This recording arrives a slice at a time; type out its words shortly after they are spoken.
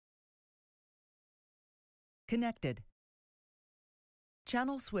Connected.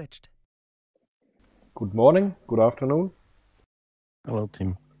 Channel switched. Good morning, good afternoon. Hello,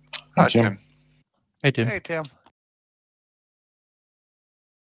 Tim. Hi, Tim. Hey, Tim. Hey, Tim.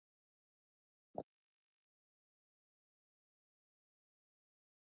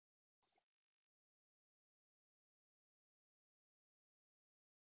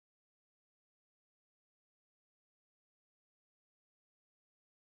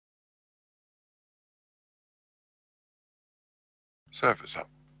 Surface up.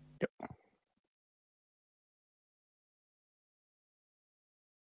 Yep.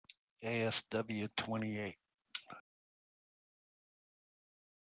 ASW 28.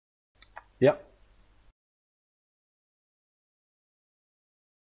 Yeah.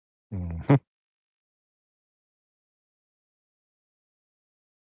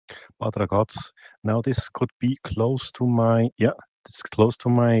 But regards, now this could be close to my, it's close to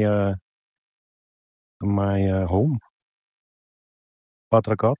my home. Bad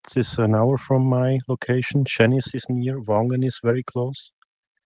Ragaz is an hour from my location. Schenis is near. Wangen is very close.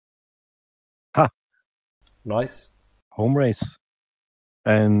 Nice. Home race.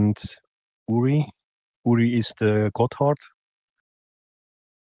 And Uri is the Gotthard.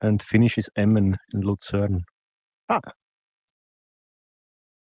 And finish is Emmen in Luzern.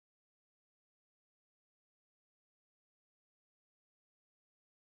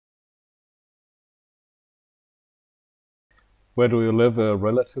 Where do you live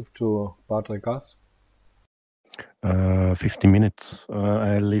relative to Bad Ragaz? 50 minutes.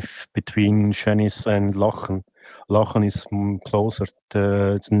 I live between Schenis and Lachen. Lachen is closer.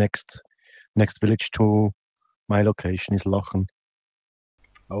 It's next village to my location is Lachen.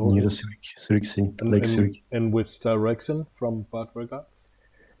 Oh, Near the Zurich Sea, Lake Zurich. In which direction from Bad Ragaz?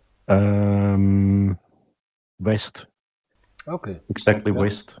 West. Okay. Exactly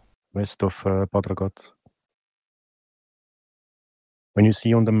west of Bad Ragaz. When you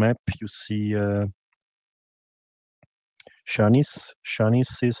see on the map, you see Schenis.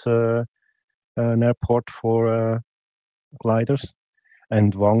 Schenis is an airport for gliders,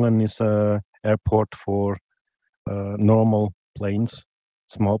 and Wangen is an airport for normal planes,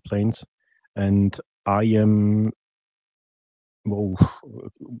 small planes. And I am 1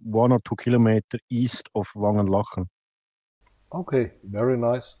 or 2 kilometers east of Wangen-Lachen. Okay, very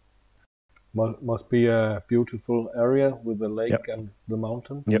nice. Must be a beautiful area with the lake and the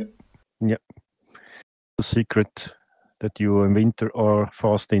mountains. Yep. The secret that you in winter are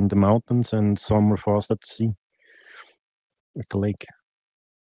fast in the mountains and summer fast at the sea, at the lake.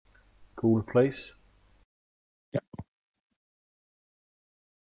 Cool place. Yeah.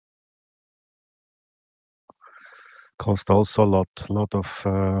 Cost also a lot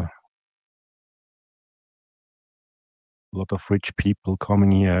of rich people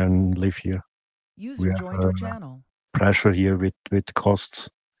coming here and live here. User joined your channel. Pressure here with costs.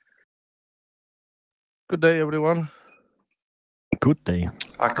 Good day, everyone. Good day.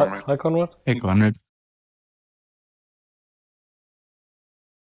 Hi, Conrad. Hi, Conrad. Hey, Conrad.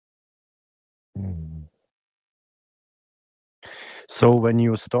 So when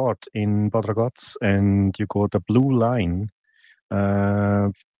you start in Bad Ragaz and you go the blue line,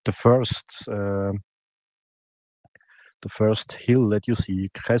 the first hill that you see,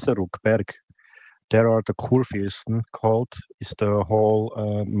 Käserugberg, there are the Kurfürsten called, is the whole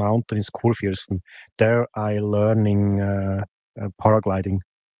mountain is Kurfürsten. There I learning paragliding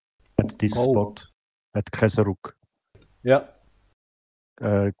at this spot, at Käserug. Yeah.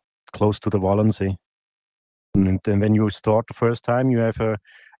 Close to the Wallensee. And then when you start the first time, you have a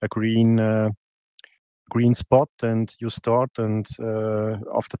green spot, and you start, and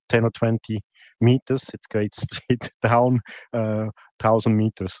after 10 or 20 meters, it goes straight down 1,000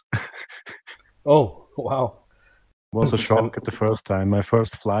 meters. Oh, wow! Was a shock at the first time. My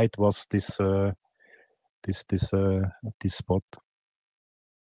first flight was this spot.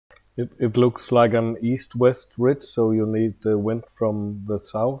 It looks like an east-west ridge, so you need the wind from the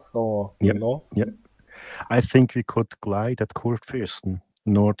south or the north. Yeah. I think we could glide at Kurfürsten,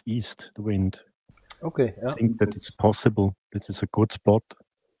 northeast the wind. Okay, yeah. I think that it's possible. This is a good spot.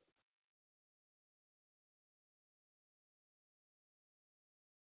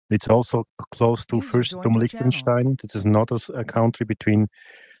 It's also close to Fürstum Liechtenstein. This is not a country between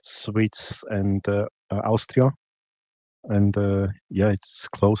Swiss and Austria, and it's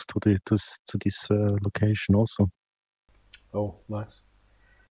close to this location also. Oh, nice.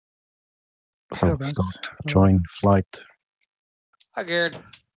 So join flight. Hi, Gerd.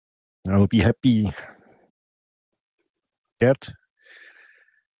 I'll be happy. Gerd,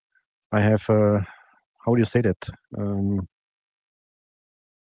 I have how do you say that?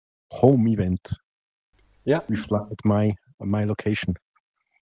 Home event. Yeah. We flagged my location.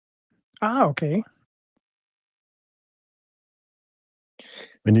 Ah, okay.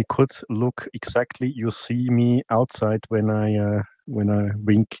 When you could look exactly, you see me outside when I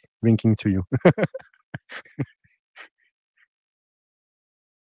winking to you.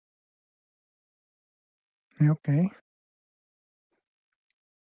 Okay.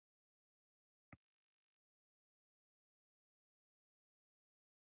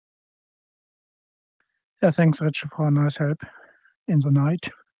 Yeah, thanks, Rich, for a nice help in the night.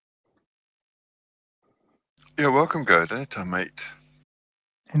 You're welcome, Gerd. Anytime, mate.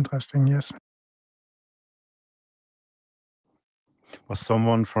 Interesting, yes. Was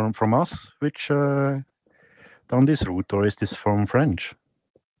someone from us which down this route, or is this from French?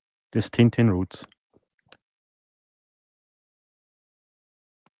 This Tintin route?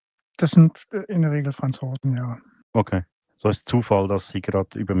 Das sind in der Regel Franzosen, ja. Okay. So ist Zufall, dass sie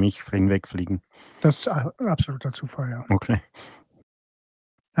gerade über mich hinwegfliegen. Das ist absoluter Zufall, ja. Okay.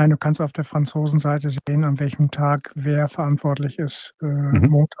 Nein, du kannst auf der Franzosenseite sehen, an welchem Tag wer verantwortlich ist.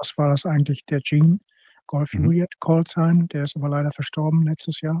 Montags war das eigentlich der Jean, Golf Juliet Call Sign, der ist aber leider verstorben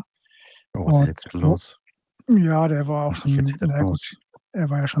letztes Jahr. Oh, was ist jetzt wieder los? Ja, der war auch Was ist jetzt wieder los? Er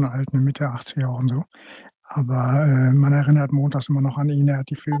war ja schon alt, Mitte 80er und so. Aber man erinnert montags immer noch an ihn, er hat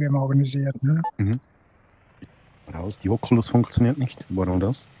die Flüge immer organisiert. Ne? Raus, die Oculus funktioniert nicht. Warum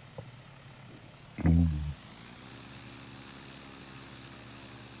das?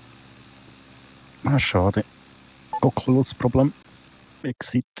 Ah, schade. Oculus-Problem.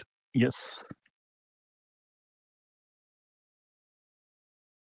 Exit. Yes.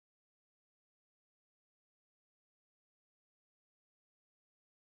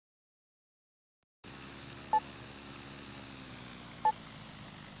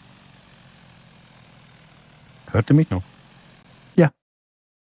 Hört ihr mich noch? Ja.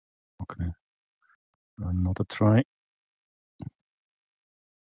 Okay. Another try.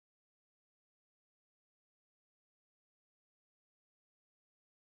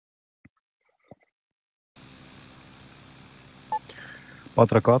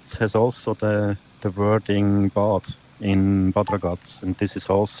 Bad Ragaz has also the wording Bad in Bad Ragaz, and this is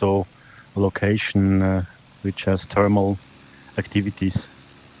also a location which has thermal activities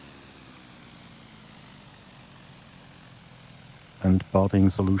and bathing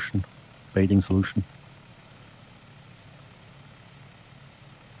solution.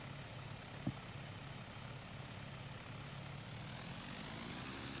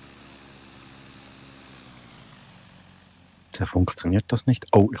 Funktioniert das nicht?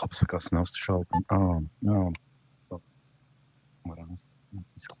 Oh, ich habe es vergessen auszuschalten. Ja. Mal raus.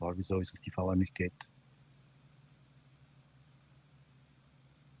 Jetzt ist klar, wieso es die VR nicht geht.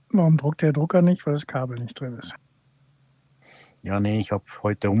 Warum druckt der Drucker nicht? Weil das Kabel nicht drin ist. Ja, nee, ich habe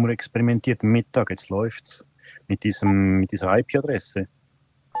heute umexperimentiert am Mittag. Jetzt läuft's mit dieser IP-Adresse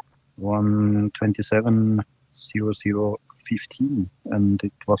 127.00.15 and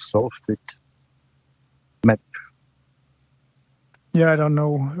it was solved with map. Yeah, I don't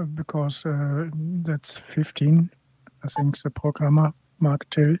know, because that's 15. I think the programmer, Mike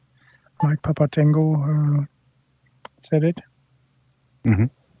Papatengo, said it.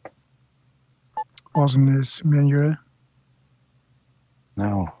 Was in his manual.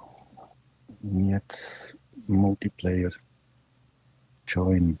 Now, yet multiplayer.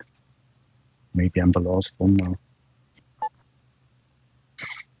 Join. Maybe I'm the last one now.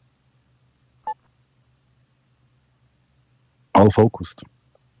 All focused.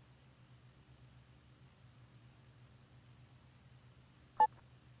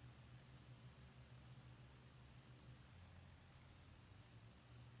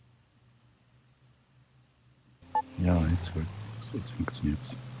 Ja, jetzt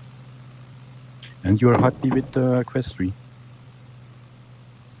funktioniert's. And you are happy with the Quest 3?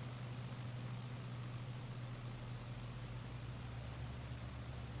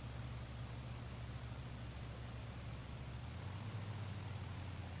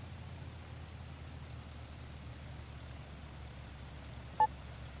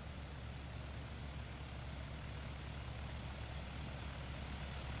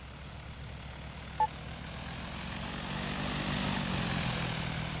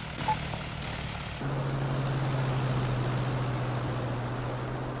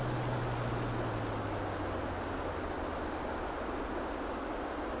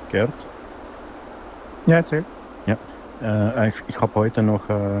 Gerd? Ja, erzähl. Ja, ich habe heute noch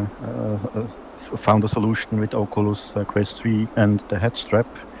found a solution with Oculus Quest 3 and the head strap,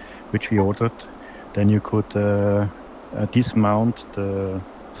 which we ordered. Then you could dismount the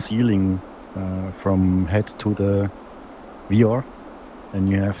ceiling from head to the VR, and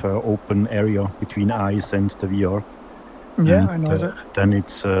you have an open area between eyes and the VR. Yeah, and, I know that. Then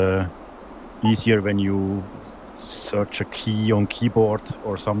it's easier when you search a key on keyboard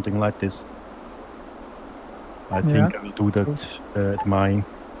or something like this. I think I will do that at my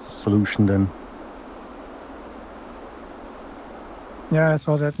solution then. Yeah, I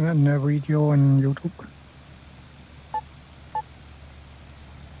saw that in a video on YouTube.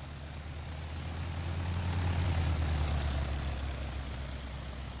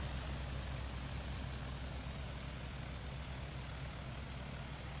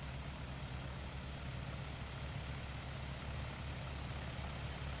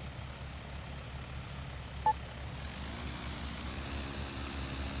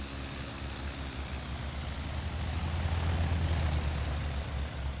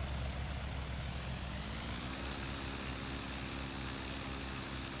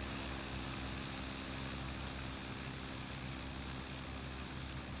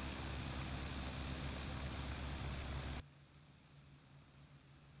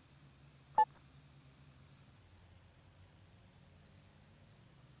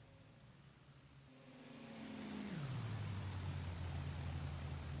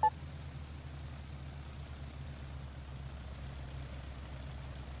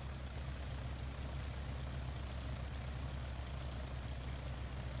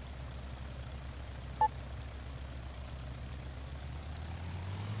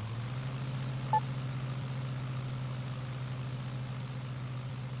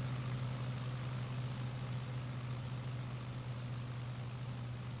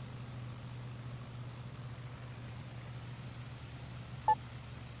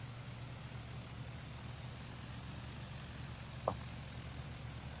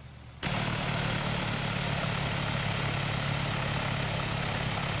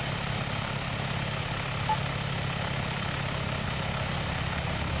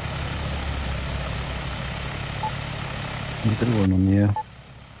 Wieder noch mehr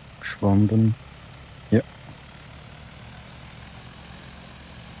Schwanden. Yeah.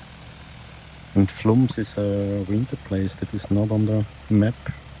 And Flums is a winter place that is not on the map.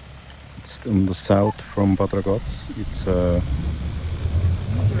 It's on the south from Bad Ragaz. It's a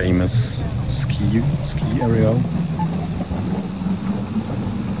famous ski area.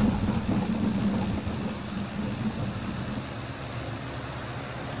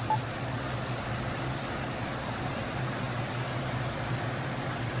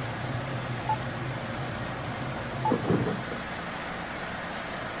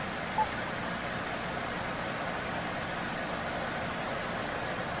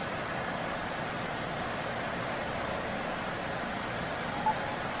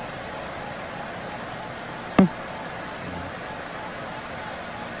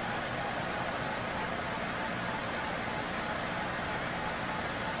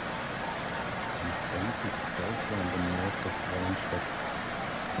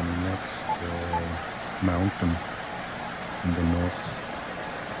 Mountain in the north.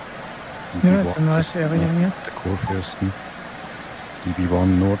 Yeah, it's a nice area here. The Kurfürsten.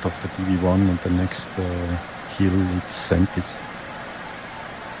 DB1, north of the DB1, and the next hill it's Sentis.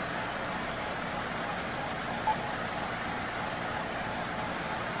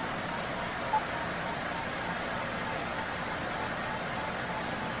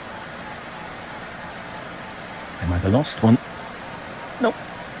 Am I the last one? No.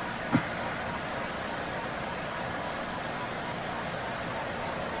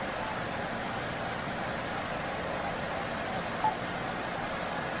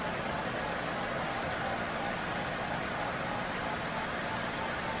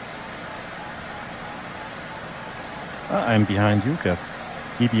 I'm behind you, Gert.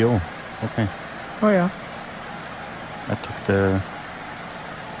 DBO. Okay. Oh yeah. I took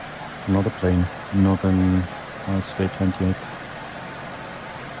another plane, Northern SV-28.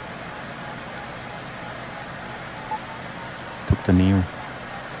 Took the Neo.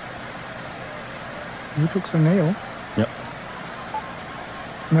 You took the Neo? Yeah.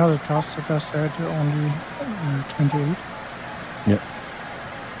 No, the task that I said only 28. Yeah.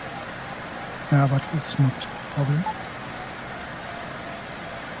 Yeah, but it's not a problem.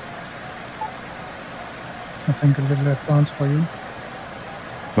 I think a little advanced for you.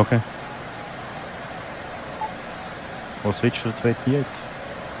 Okay. Or switch to 28.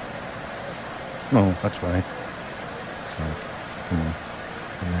 No, that's right. That's right.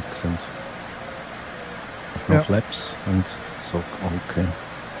 An accent. No flaps and so okay.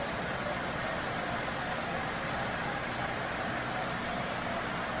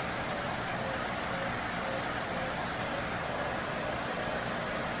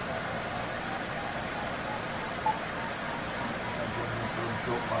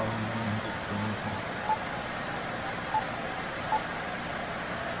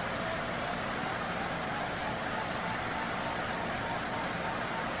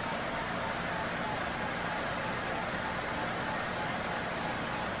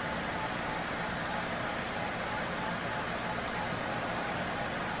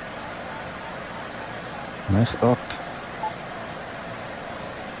 Nice start.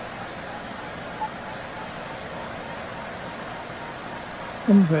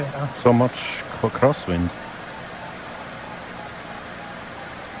 Unsicher. So much crosswind.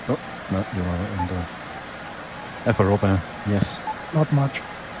 Oh, no, you are in the F Robin, yes. Not much.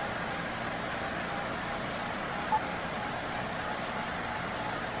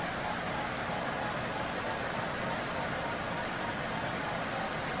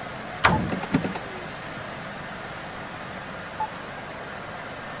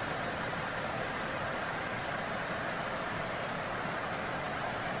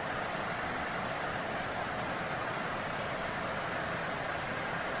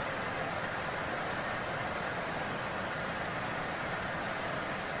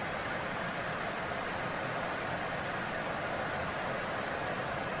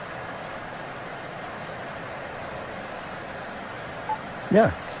 Yeah,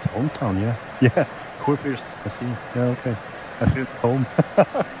 it's the hometown, yeah. Yeah, Coolfish, I see. Yeah, okay. I feel home.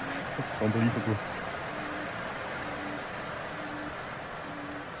 That's unbelievable.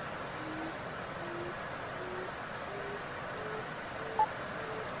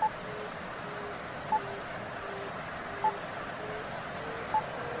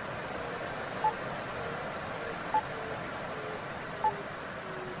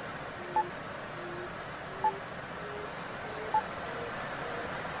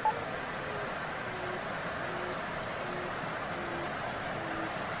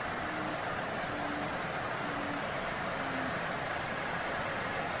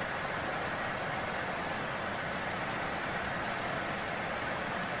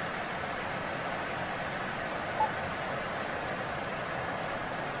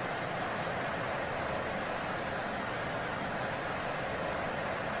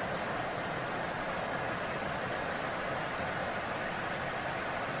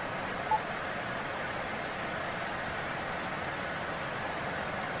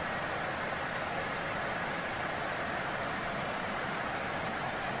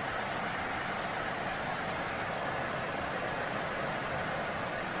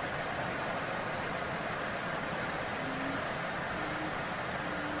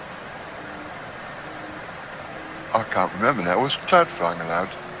 I can't remember now. Was cloud flying allowed?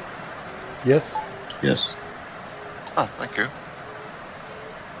 Yes. Yes. Ah, thank you.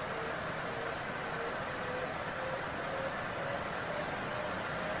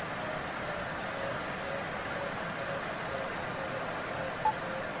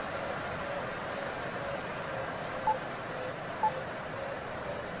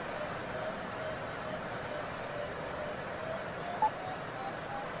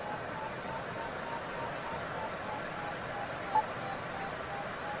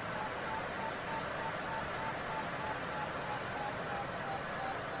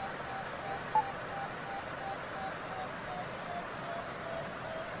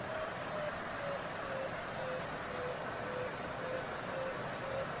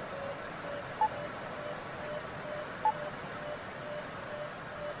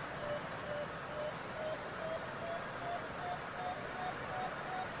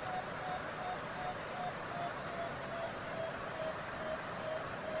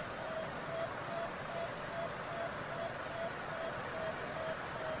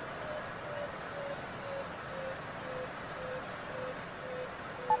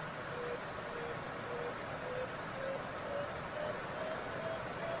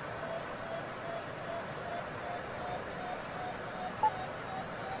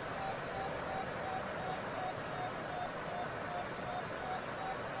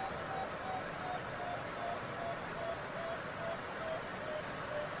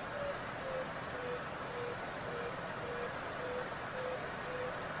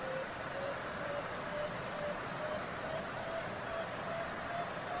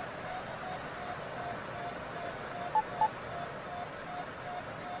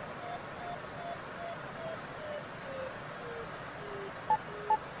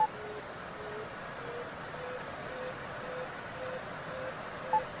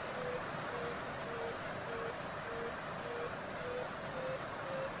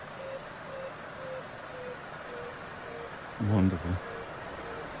 Wonderful.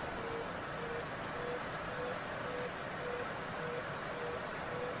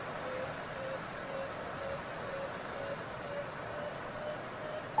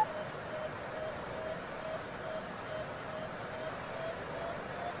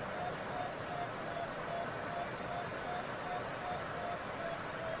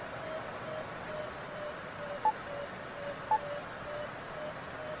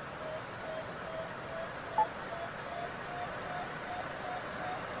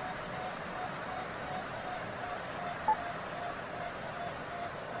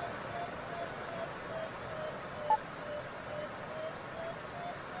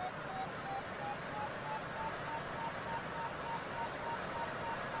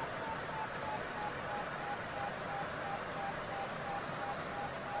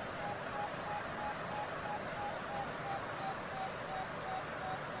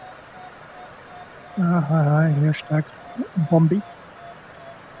 Aha, hier steigt's bombig.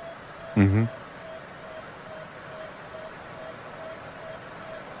 Mm-hmm.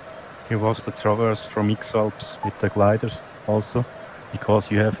 Here was the traverse from X-Alps with the gliders also,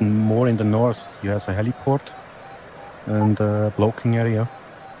 because you have more in the north. You have a heliport and a blocking area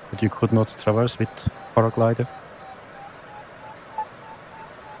that you could not traverse with paraglider.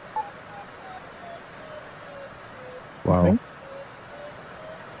 Wow. Okay.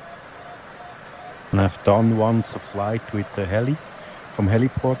 And I've done once a flight with the heli from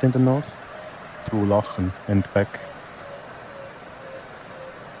heliport in the north through Lachen and back.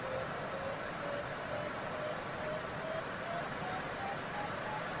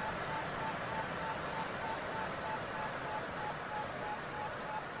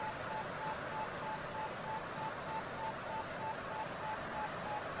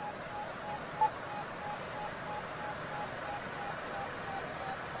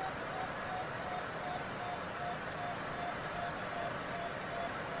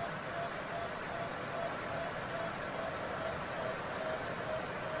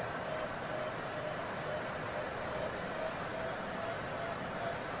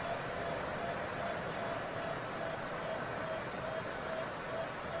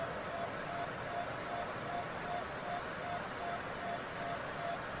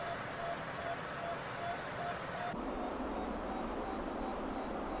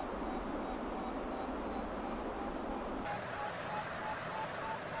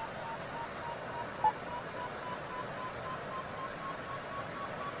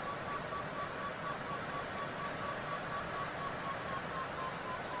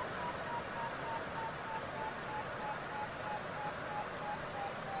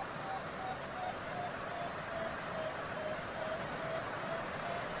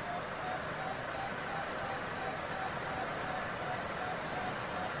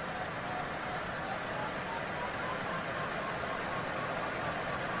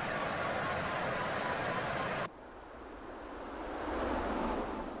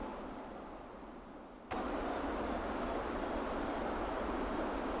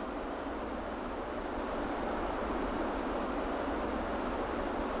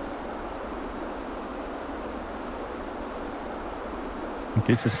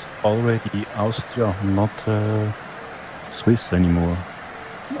 This is already Austria, not Swiss anymore,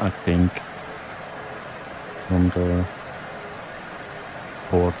 I think. From the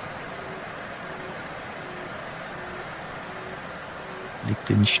port.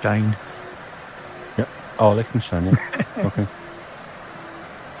 Liechtenstein. Yeah. Oh, Liechtenstein, yeah. Okay.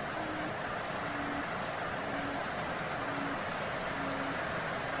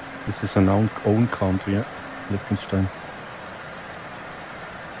 This is an own country, yeah, Liechtenstein.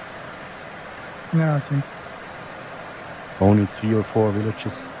 Yeah, I think. Only 3 or 4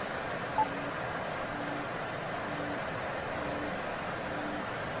 villages.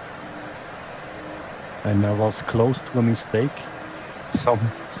 And I was close to a mistake.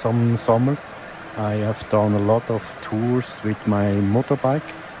 Some summer, I have done a lot of tours with my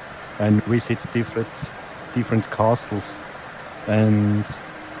motorbike and visit different castles. And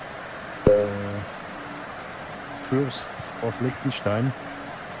the first of Liechtenstein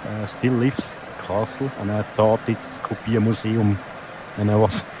still lives castle, and I thought it could be a museum. And I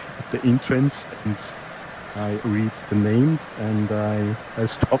was at the entrance and I read the name and I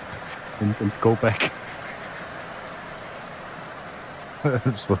stop and go back.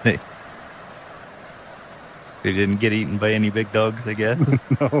 That's funny. So you didn't get eaten by any big dogs, I guess?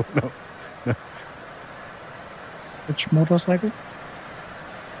 No. Which motorcycle?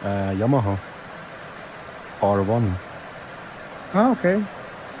 Yamaha R1. Ah, okay.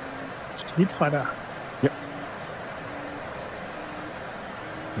 Street Fighter. Yep.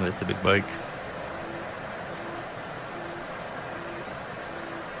 Oh, that's a big bike.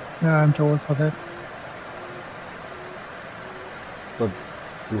 Ja, I'm too old for that. But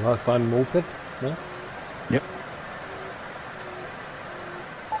du hast ein Moped, ne? Yep.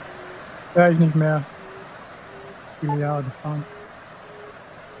 Ja, ich nicht mehr. Viele Jahre gefahren.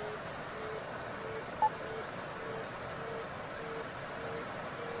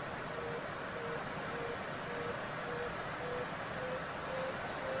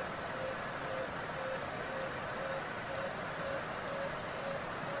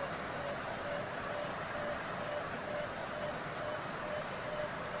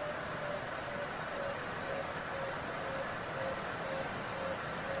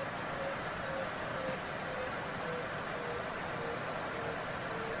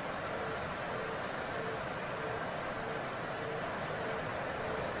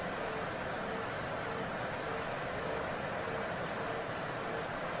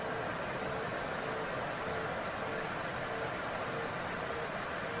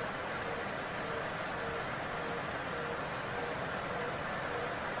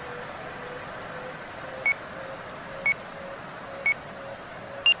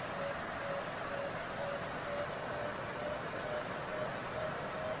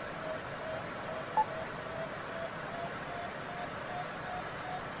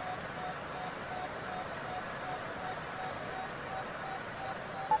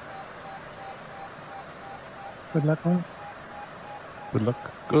 Good luck, all. Good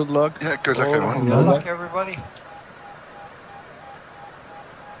luck. Good luck. Yeah, good luck, Oh, everyone. good luck. everybody.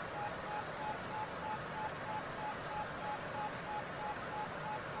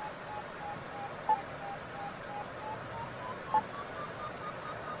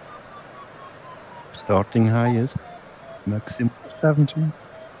 Starting high is maximum 17.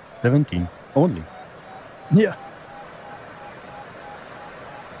 17 only. Yeah.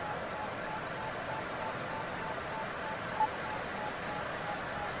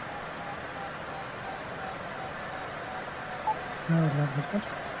 No, good luck.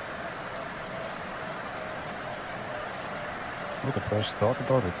 Oh, the first started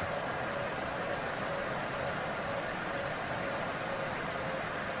already.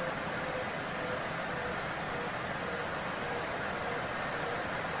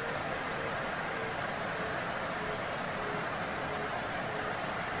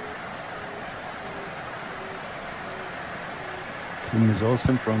 Team is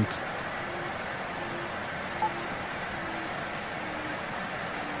also in front.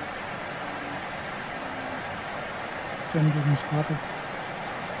 Then getting started.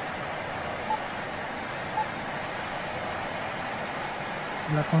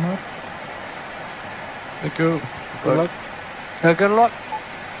 Good luck or not? Thank you. Good luck. Yeah, good luck.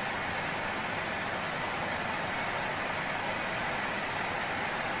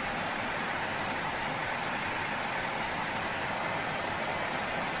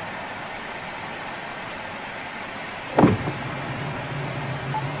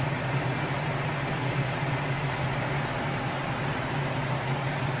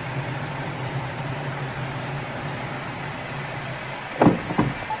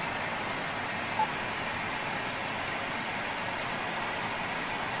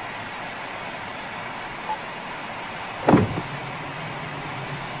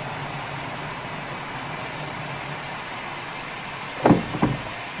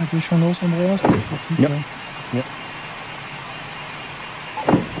 Geht schon los, Andreas? Ja. Ja.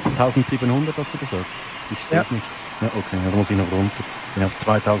 1700 hast du gesagt? Ich sehe es nicht. Ja, okay, ja, da muss ich noch runter. Bin auf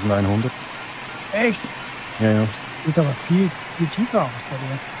 2100. Echt? Ja, ja. Sieht aber viel tiefer aus bei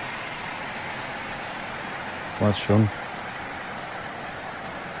dir. Weiß schon.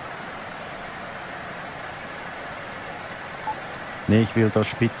 Nee, ich will da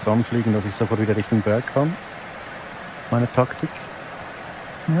spitz anfliegen, dass ich sofort wieder Richtung Berg kann. Meine Taktik.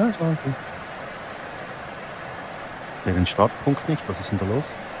 Ja, ist auch gut. Den Startpunkt nicht, was ist denn da los?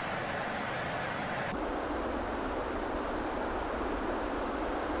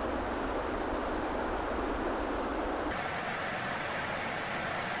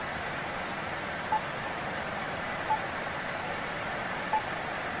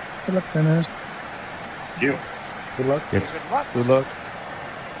 Good luck, Dennis. You. Good luck. Jetzt. Good luck.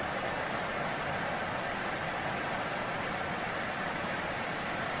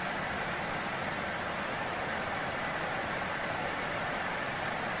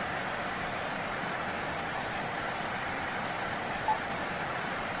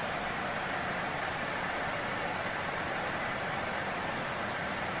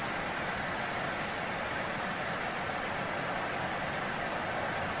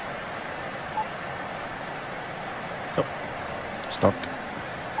 Start.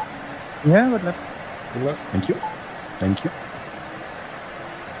 Yeah, good luck. Good luck. Thank you. Thank you.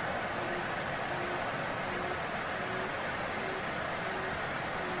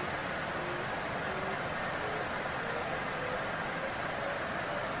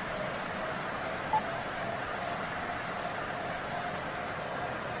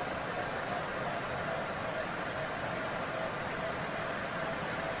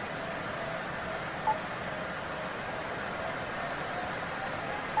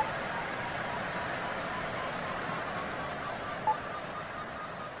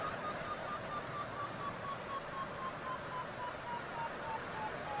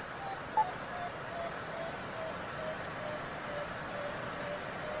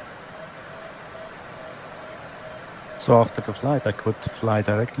 So after the flight, I could fly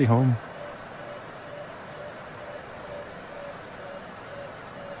directly home.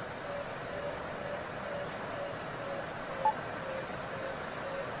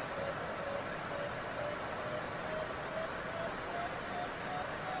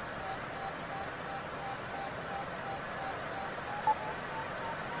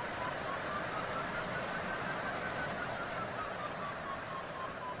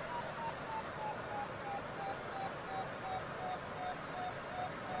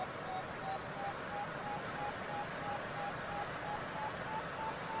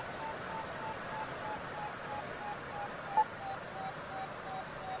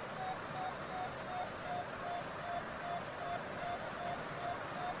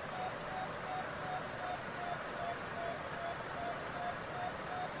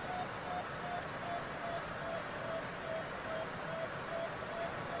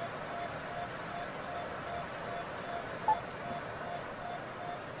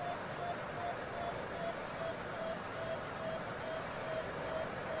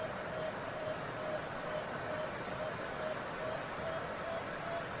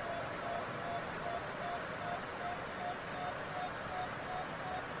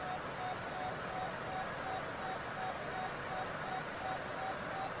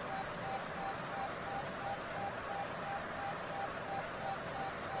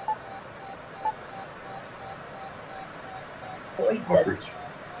 Average.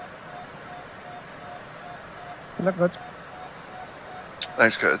 Look good.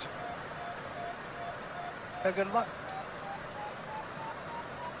 Thanks, good. Good luck.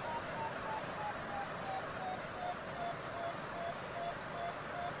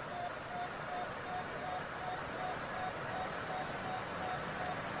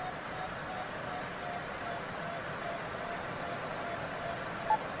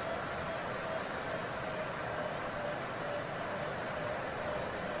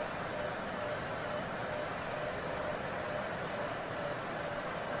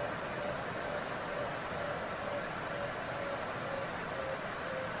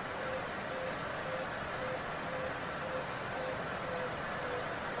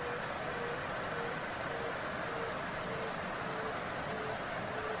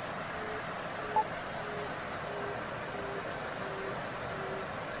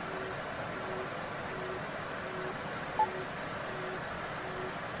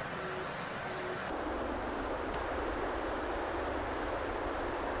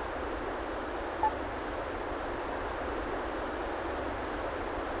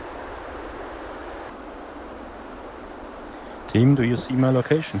 Team, do you see my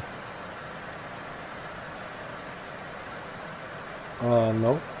location?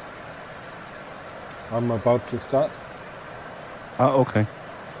 No. I'm about to start. Okay.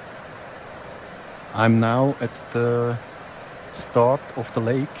 I'm now at the start of the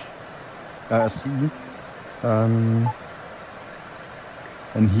lake, sea. And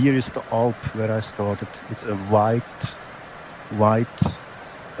here is the Alp where I started. It's a white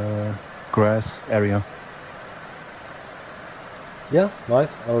grass area. Yeah,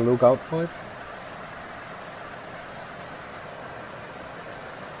 nice. I'll look out for it.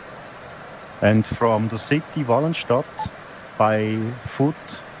 And from the city Wallenstadt by foot,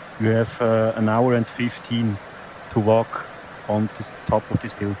 you have an hour and 15 to walk on the top of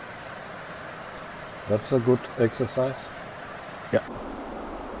this hill. That's a good exercise. Yeah.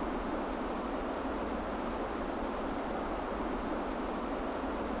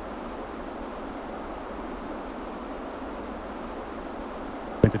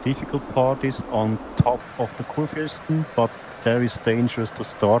 The difficult part is on top of the Kurfürsten, but there is dangerous to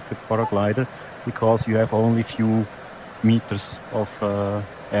start with paraglider because you have only few meters of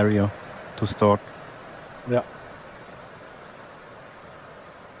area to start. Yeah.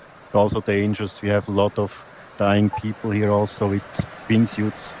 Also dangerous. We have a lot of dying people here also with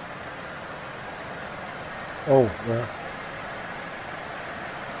wingsuits. Oh, yeah.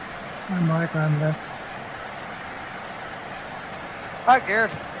 I'm Mike, I'm left. Hi,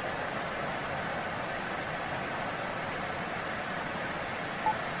 Garrett.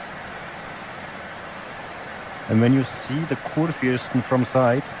 And when you see the Kurfürsten from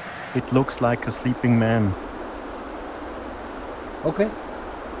side, it looks like a sleeping man. Okay.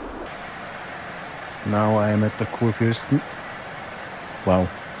 Now I am at the Kurfürsten. Wow.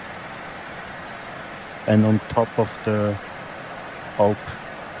 And on top of the Alp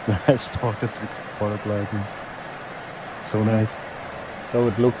where I started with paragliding. So nice. So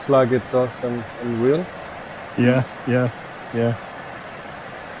it looks like it does in real? Yeah.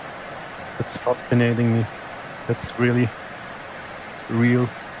 That's fascinating me. That's really real.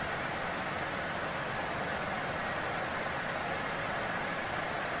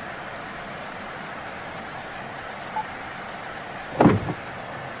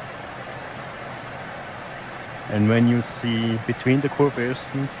 And when you see between the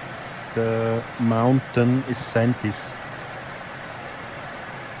Kurfürsten, the mountain is Sentis.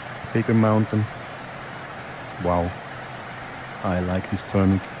 Bigger mountain. Wow. I like this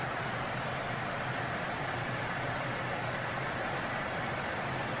turning.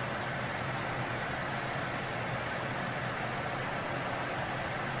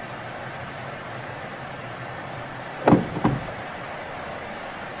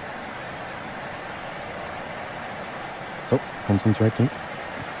 So, concentrating.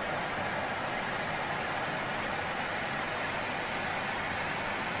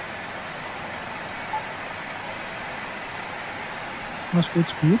 Was good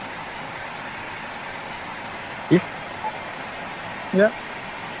speed? Ich? Ja.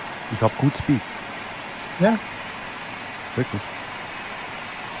 Ich habe gut Speed. Ja. Wirklich.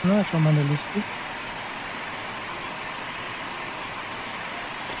 Na, schau mal in der Liste.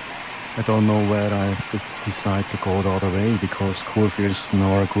 I don't know where I have to decide to go the other way because Kurfürsten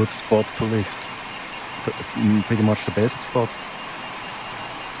are a good spot to lift. Pretty much the best spot.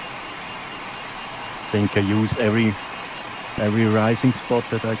 I think I use every rising spot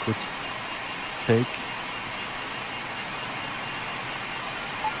that I could take.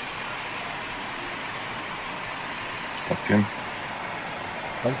 Okay.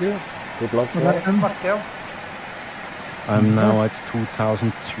 Thank you. Good luck, Good luck, Joe. then. Fuck Joe. I'm now at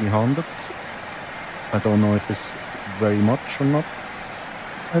 2,300. I don't know if it's very much or not.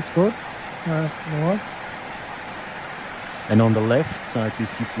 That's good. Lord. And on the left side you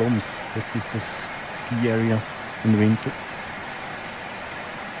see Flums. This is a ski area in winter.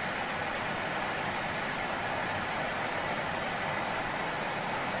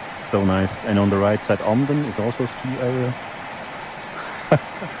 So nice. And on the right side Amden is also a ski area.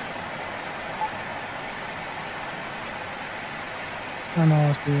 I know,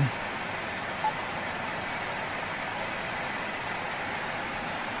 I see.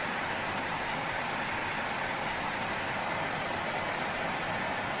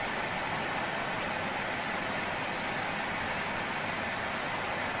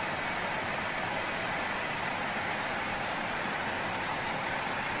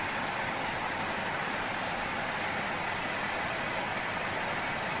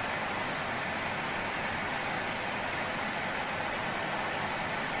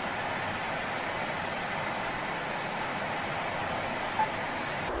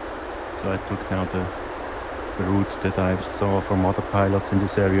 So I took now the route that I saw from other pilots in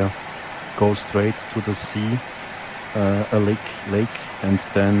this area. Go straight to the sea, a lake, and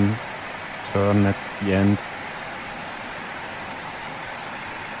then turn at the end.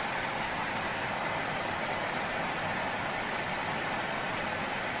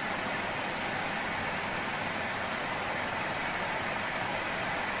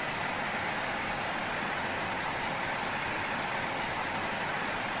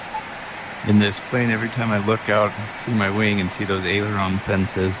 In this plane, every time I look out, I see my wing and see those aileron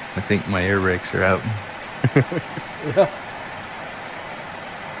fences. I think my air brakes are out. Yeah.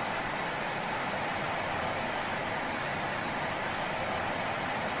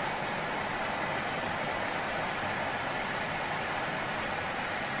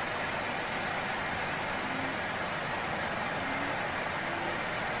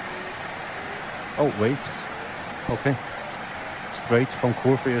 Oh, waves. Okay. Straight from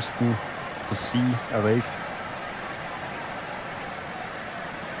Kurfürsten to sea, a wave.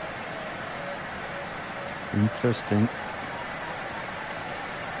 Interesting.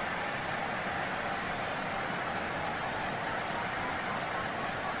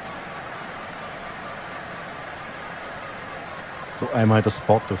 So am I the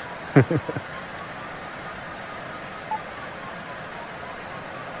spotter?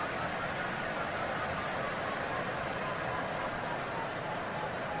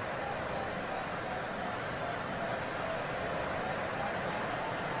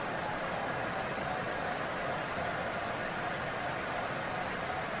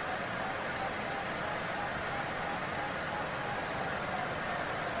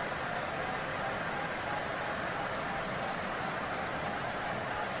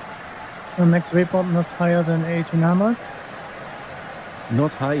 The next waypoint not higher than 1800.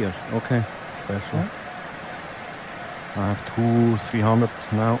 Not higher. Okay. Special. Yeah. I have 200-300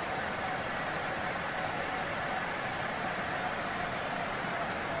 now.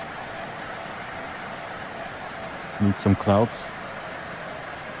 Need some clouds.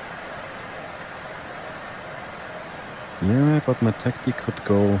 Yeah, but my tactic could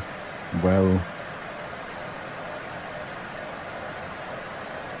go well.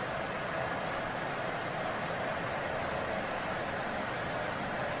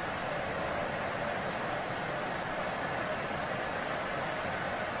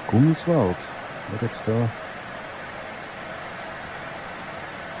 Gummiswald. Look at that.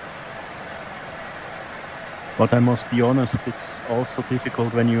 But I must be honest, it's also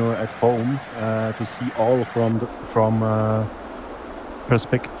difficult when you're at home to see all from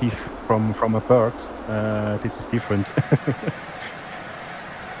perspective from a bird. This is different.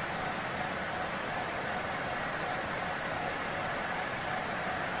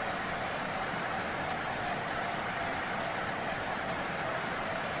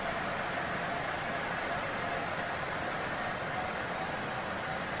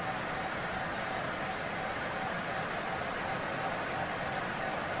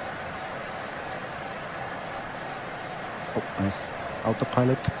 Oh, nice.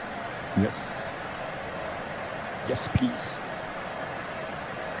 Autopilot. Yes. Yes, please.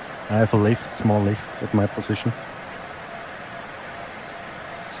 I have a lift, small lift at my position.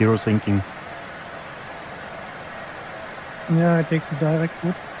 Zero sinking. Yeah, it takes a direct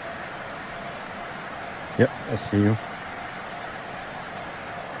route. Yep, I see you.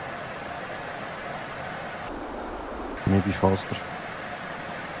 Maybe faster.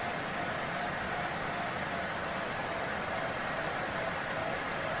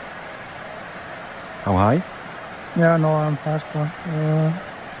 How high? Yeah, no, I'm faster.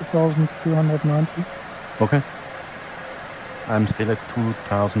 2,290. Okay. I'm still at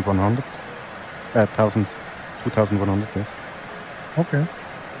 2,100. 2,100, yes. Okay.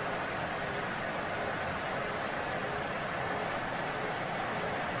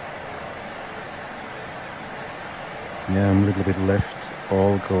 Yeah, I'm a little bit left.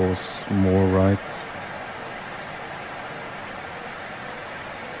 All goes more right.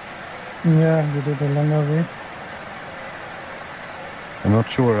 Yeah, you did a longer way. I'm not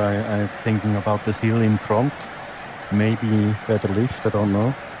sure. I'm thinking about the hill in front. Maybe better lift, I don't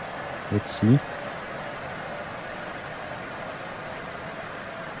know. Let's see.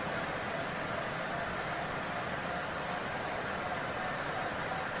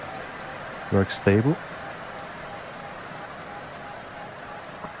 Works stable.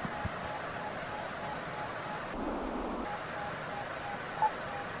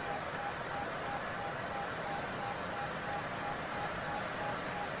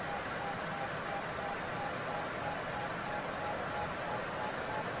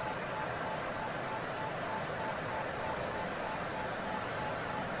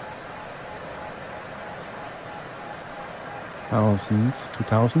 Thousands,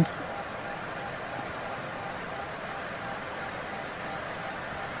 2,000.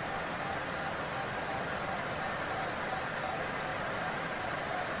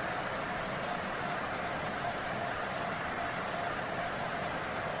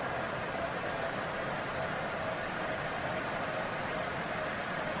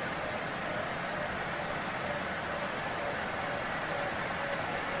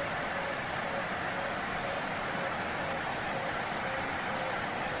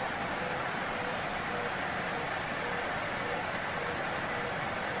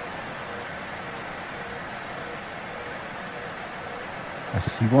 I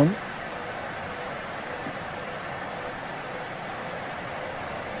see one.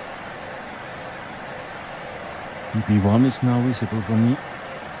 DB1 is now visible for me.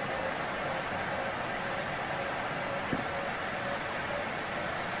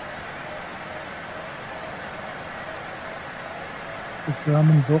 The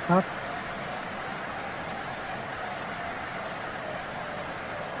German Burkhardt.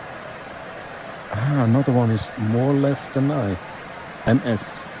 Ah, another one is more left than I.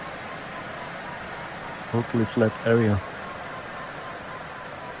 MS. Totally flat area.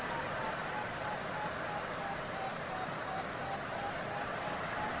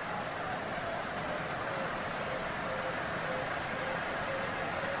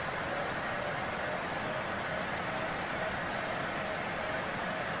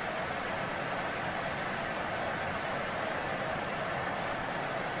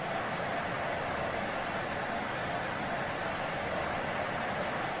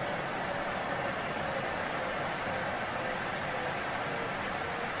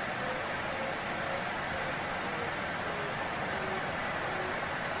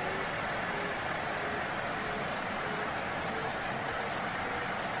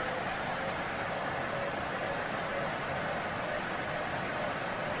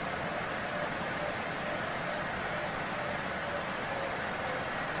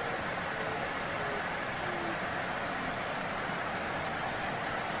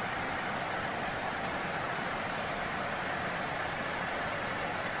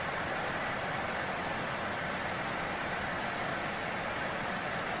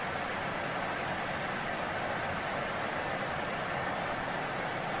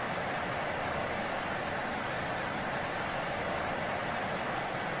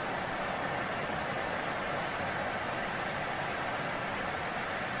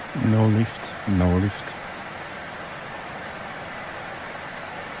 No lift, no lift.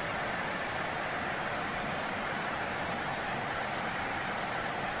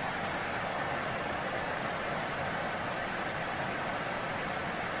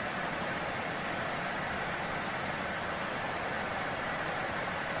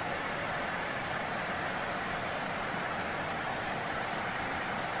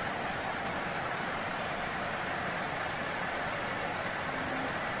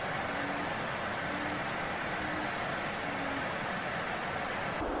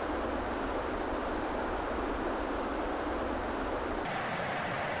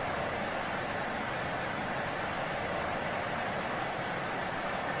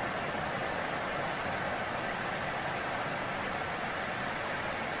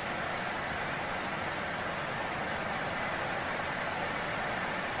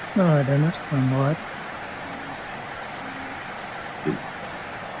 No, then that's going right.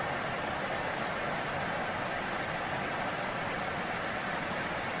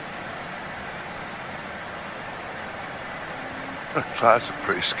 The clouds are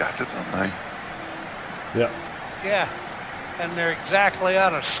pretty scattered, aren't they? Yeah. Yeah, and they're exactly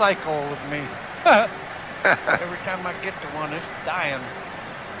out of cycle with me. Every time I get to one, it's dying.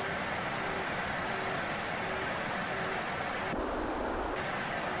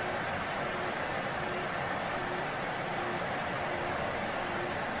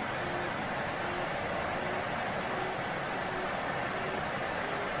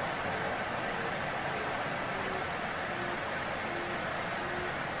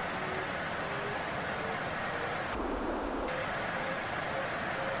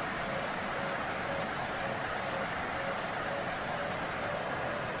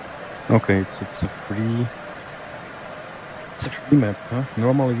 Okay, it's a free map, huh?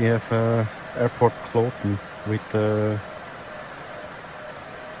 Normally we have airport Kloten with a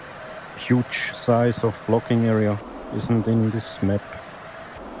huge size of blocking area. Isn't in this map.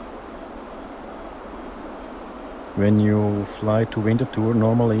 When you fly to Winterthur,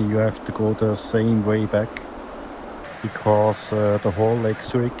 normally you have to go the same way back because the whole Lake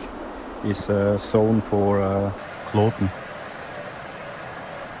Zurich is a zone for Kloten.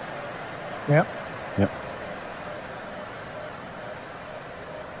 Yeah. Yeah.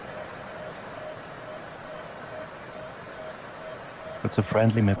 It's a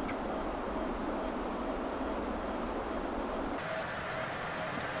friendly map.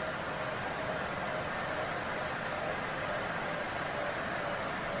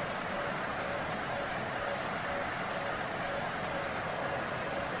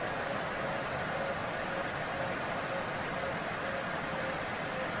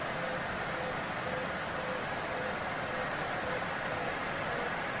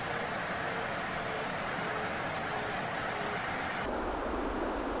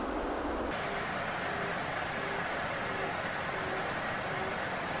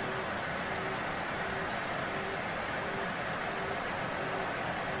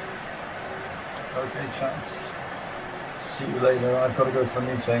 Okay, chaps. See you later. I've got to go for a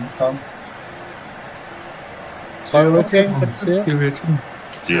meeting. Come. Bye, Richard. See you. See you, Richard.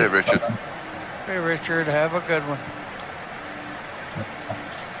 Yeah, Richard. Hey, Richard, have a good one.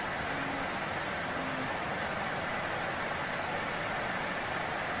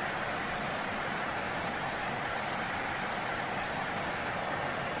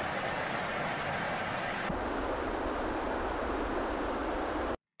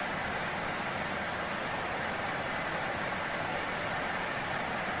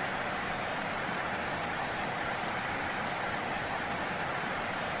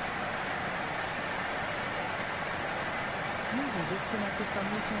 User disconnected from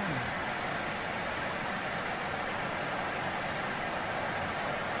your channel.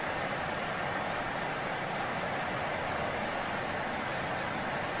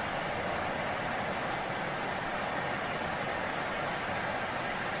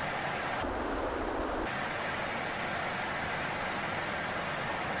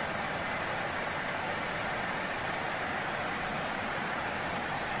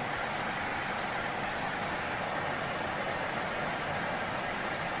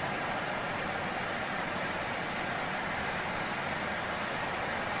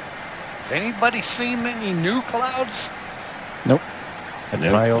 Anybody seen any new clouds? Nope. I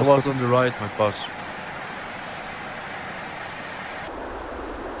try It also. was on the right, my boss.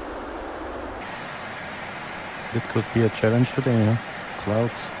 It could be a challenge today, huh?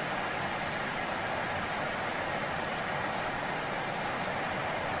 Clouds.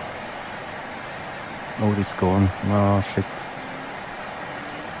 Oh, it's gone. Oh, shit.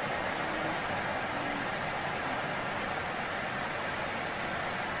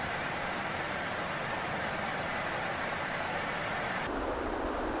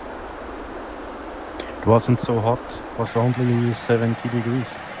 It wasn't so hot. It was only 70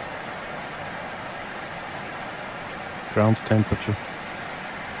 degrees. Ground temperature.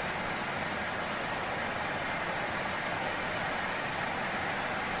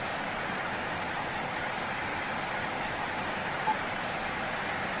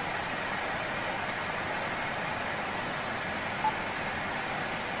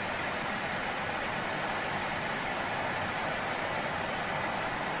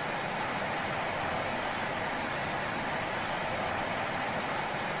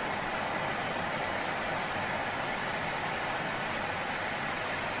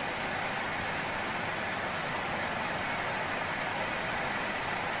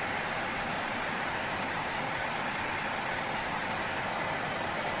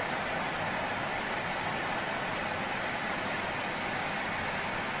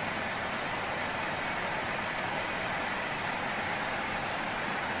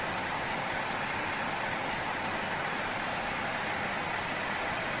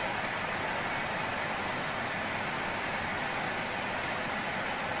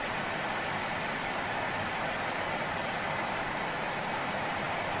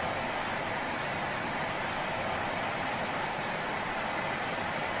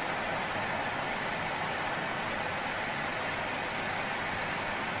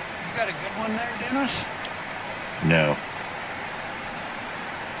 got a good one there, Dennis? No.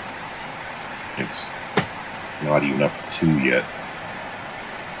 It's not even up to 2 yet.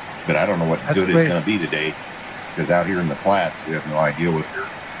 But I don't know what That's good great. it's going to be today. Because out here in the flats, we have no idea what they're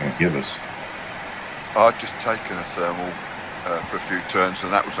going to give us. I'd just taken a thermal for a few turns,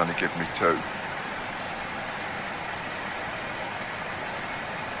 and that was only giving me 2.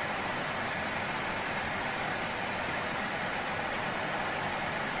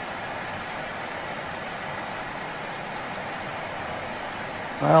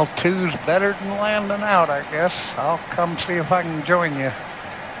 Well, 2's better than landing out, I guess. I'll come see if I can join you.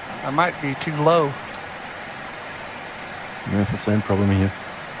 I might be too low. That's the same problem here.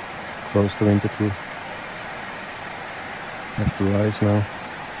 Close to winter too. Have to rise now.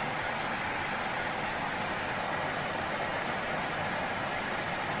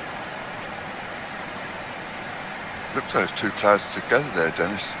 Looks like there's 2 clouds together there,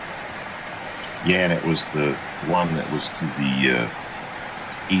 Dennis. Yeah, and it was the one that was to the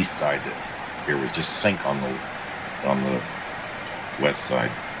east side that there was just sink on the west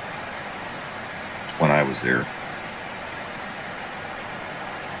side when I was there.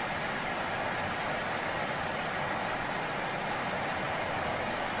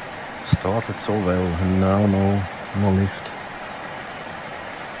 Started so well, and now no lift.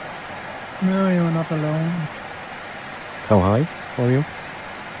 No, you're not alone. How high are you?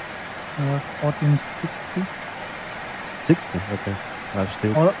 1460. 60? Okay. I've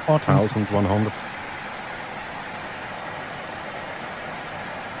still 1460. 1,100.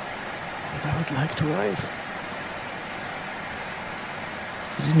 But I would like to rise.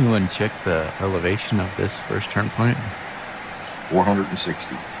 Did anyone check the elevation of this first turn point?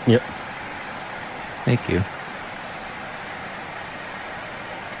 460. Yep. Thank you.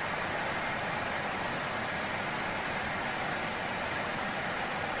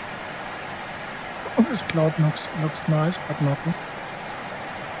 This cloud looks nice, but nothing.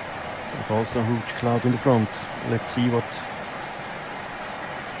 There's also a huge cloud in the front. Let's see what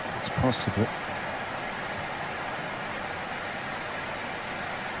it's possible.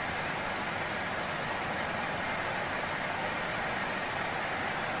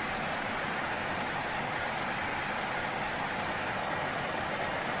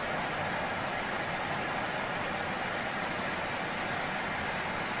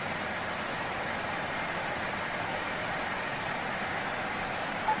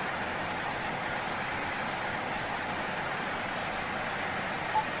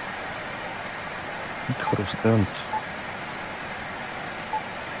 Crossturnt.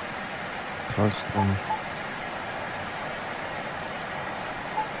 First one.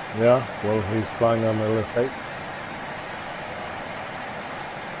 Yeah, well, he's flying on LSA.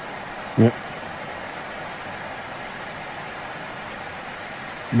 Yep.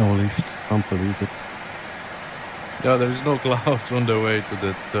 No lift. Can't believe it. Yeah, there's no clouds on the way to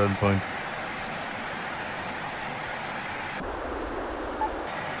the turn point.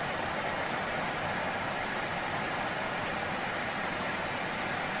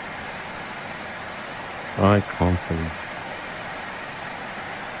 I can't believe.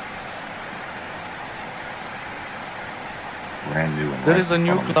 Brand new and There right is a in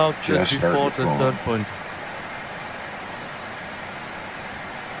new front of me. cloud just started before the flowing. turn point.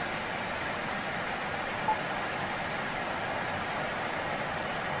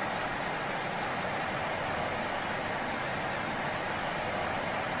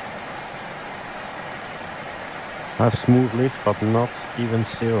 I have smooth lift, but not even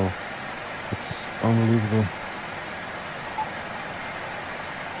 0. It's unbelievable.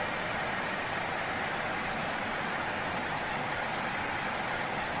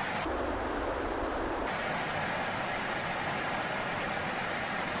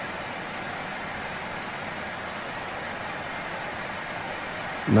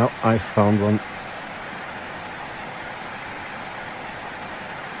 Now I found one.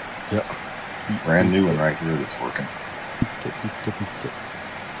 Yeah. Brand new one right here that's working.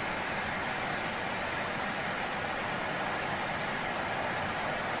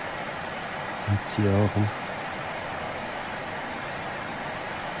 Jetzt hier auch.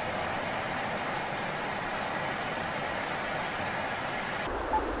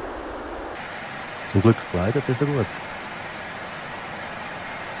 Zum Glück gleitet ist er gut.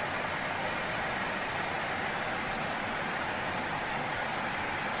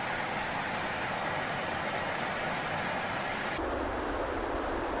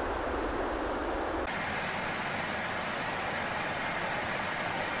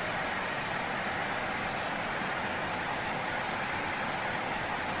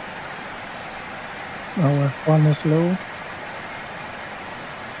 Our one is low.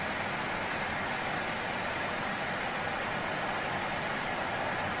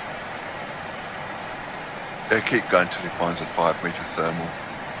 Yeah, keep going till he finds a 5-meter thermal.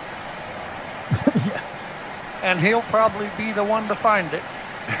 Yeah. And he'll probably be the one to find it.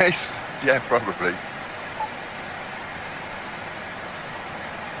 Yes, yeah, probably.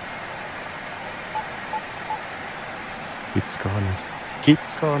 Kids Corner.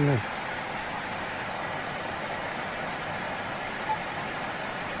 Kids Corner.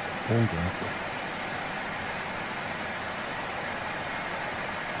 Unglaublich.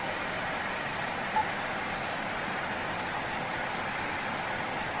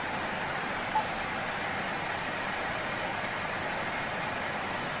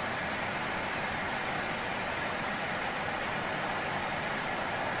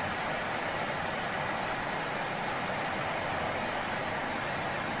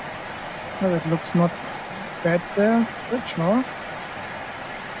 Well, it looks not bad there. Good job.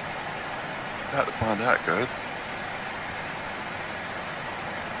 About to find out, good.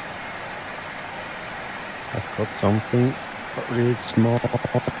 I've got something really small.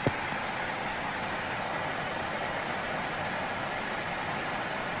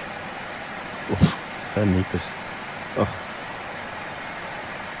 Oof, 10 meters. Oh.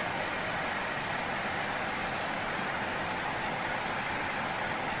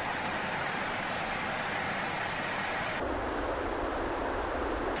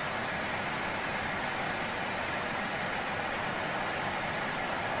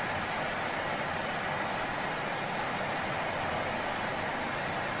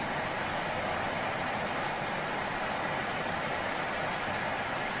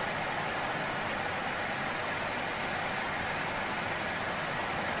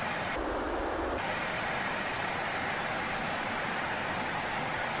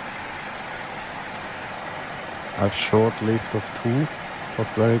 I've short lift of 2, but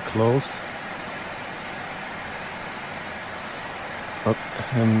very close. But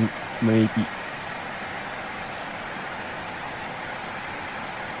maybe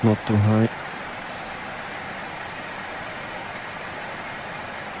not too high.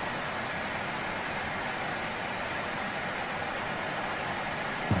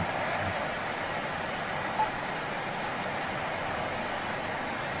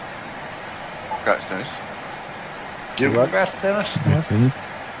 Congrats, Dennis. Give it best, Dennis. Yes, Dennis.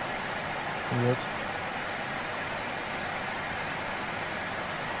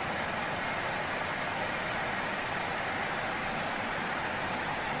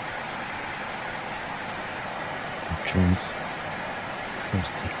 Jones.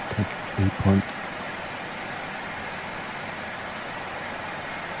 First take 8 point.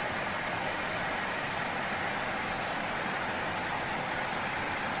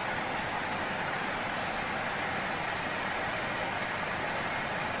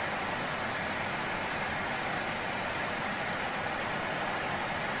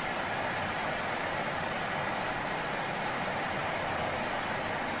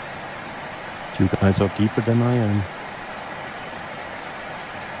 You guys are deeper than I am.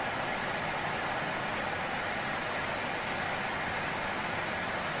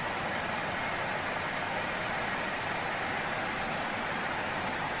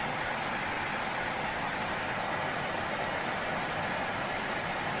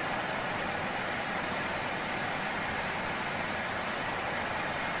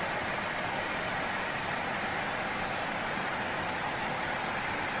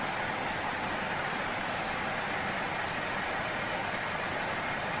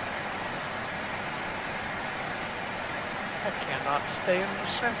 I cannot stay in the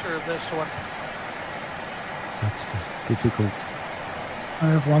center of this one. That's difficult. I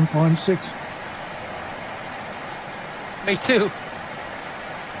have 1.6. Me too.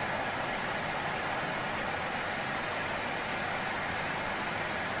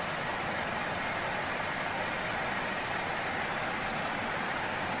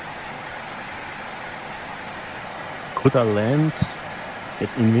 Could I land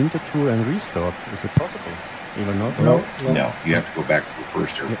in winter tour and restart? Is it possible? Even not? No, you have to go back to the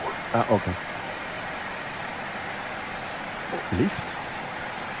first airport. Ah, okay. Lift.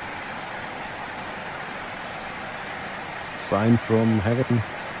 Sign from heaven.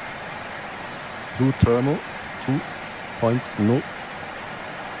 Blue thermal 2.0.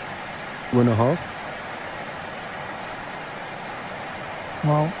 2.5.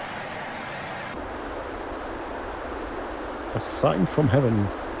 Wow. A sign from heaven.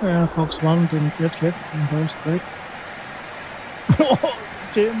 Yeah, Fox 1 didn't get yet in first break. Oh,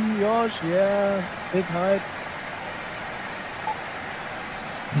 Jim, Josh, yeah, big height.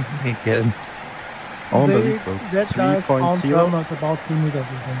 Again. Unbelievable. That guy's on 3.0. thermals about 2 meters,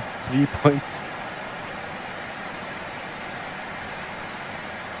 I think. 3 point.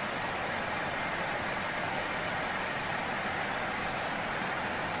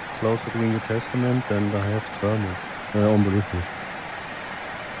 closer doing the testament and I have thermal. Unbelievable.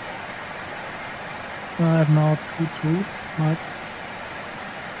 I have now 2-2, Mike.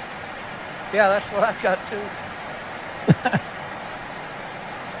 Yeah, that's what I got too.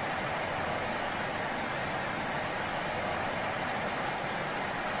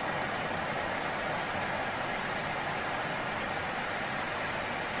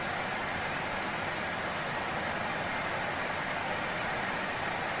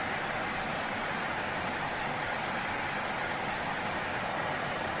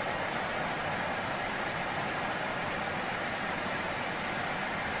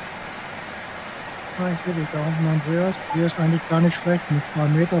 Ich sehe dich da unten, Andreas. Hier ist eigentlich gar nicht schlecht. Mit 2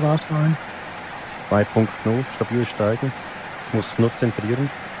 Meter rast rein. 2.0, stabil steigen. Ich muss es nur zentrieren.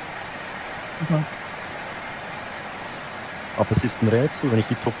 Super. Aber es ist ein Rätsel, wenn ich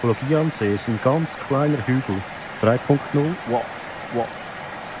die Topologie ansehe, ist ein ganz kleiner Hügel. 3.0, wow, wow.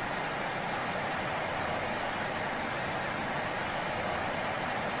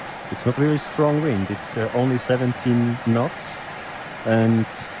 It's not really strong wind, it's only 17 knots and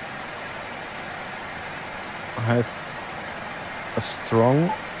I have a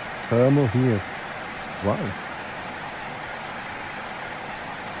strong thermal here. Wow.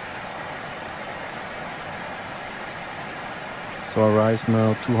 So I rise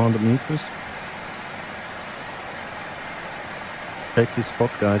now 200 meters. Take this spot,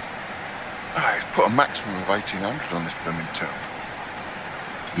 guys. Oh, he's put a maximum of 1800 on this blooming turn.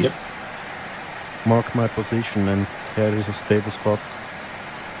 Yep. Mark my position and there is a stable spot.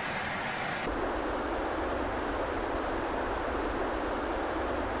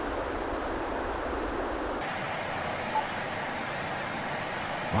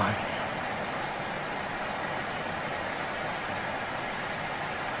 Why?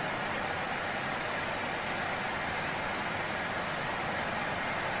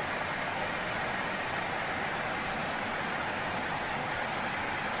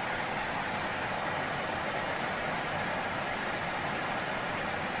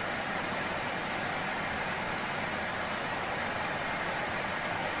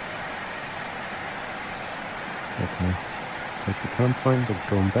 Okay. Take the turn point and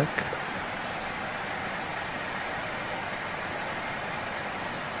going back.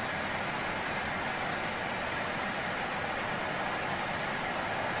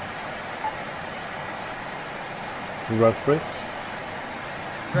 Congrats, Rich.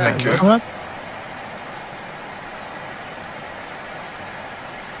 Thank you.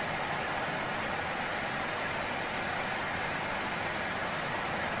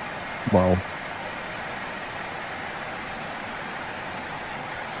 Wow.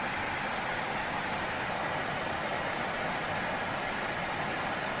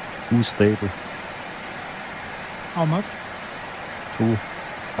 Too stable. How much? 2.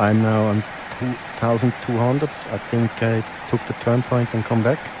 I'm now on 2,200. I think I took the turn point and come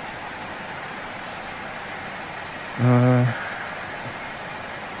back.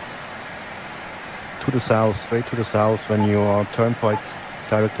 To the south, straight to the south when you are turn point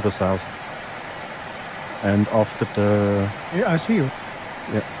direct to the south. And after the... Yeah, I see you.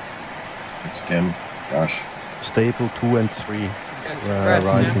 Yeah. It's Tim. Josh. Stable 2 and 3. Congrats,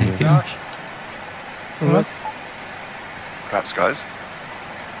 rising Tim. here. Josh. What? Perhaps, guys.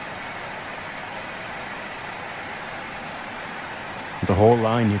 The whole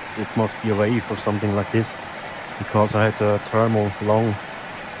line, it must be a wave or something like this, because I had a thermal long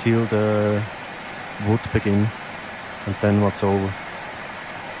till the wood begin, and then what's over.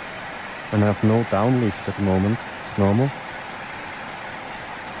 And I have no downlift at the moment. It's normal.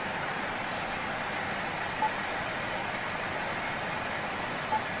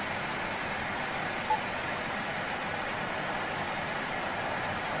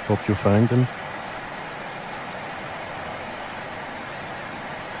 Hope you find them.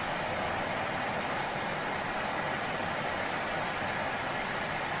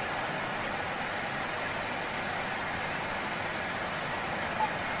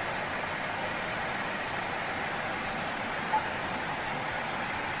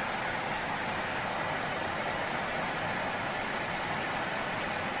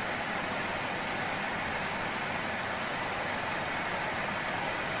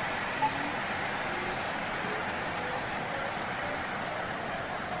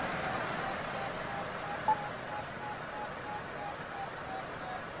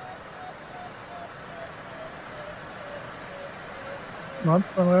 What,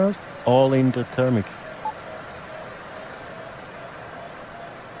 Andreas? All in the thermic.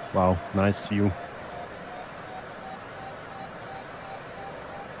 Wow, nice view.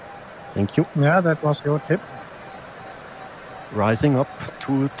 Thank you. Yeah, that was your tip. Rising up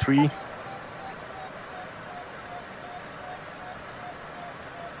 2, 3.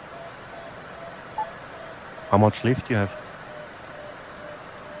 How much lift do you have?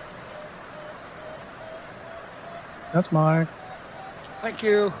 That's Mike. Thank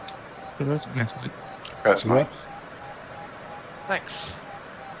you. That's nice. That's Mike. Thanks.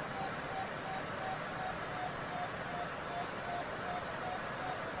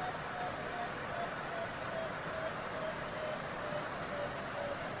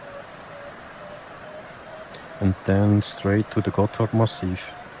 And then straight to the Gotthard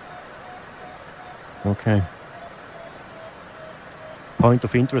Massif. Okay. Point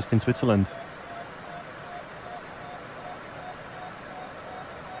of interest in Switzerland.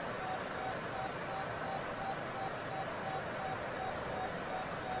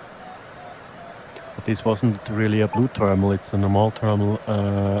 But this wasn't really a blue thermal, it's a normal thermal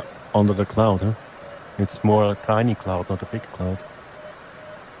under the cloud. Huh? It's more a tiny cloud, not a big cloud.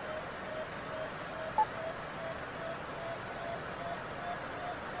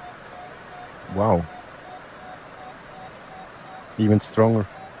 Wow. Even stronger.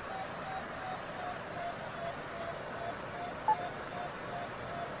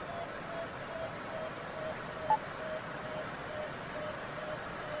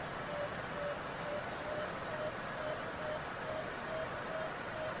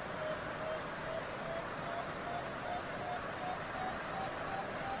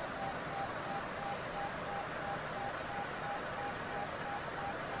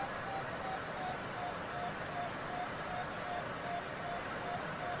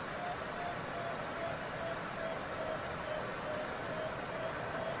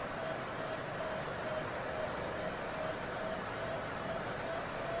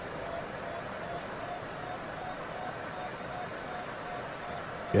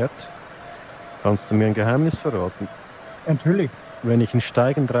 Gerd, kannst du mir ein Geheimnis verraten? Natürlich. Wenn ich einen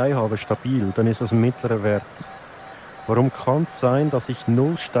Steigen 3 habe, stabil, dann ist das ein mittlerer Wert. Warum kann es sein, dass ich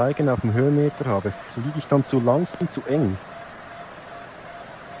 0 Steigen auf dem Höhenmeter habe? Fliege ich dann zu langsam, zu eng?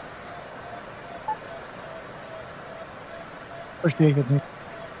 Verstehe ich jetzt nicht.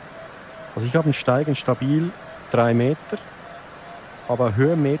 Also ich habe einen Steigen stabil 3 Meter, aber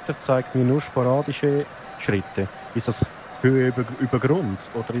Höhenmeter zeigt mir nur sporadische Schritte. Ist das Höhe über Grund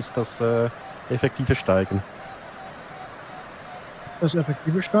oder ist das effektive Steigen? Das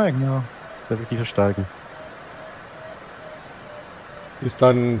effektive Steigen, ja. Effektive Steigen. Ist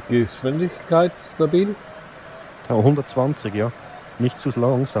dann Geschwindigkeit stabil? Ja, 120, ja. Nicht zu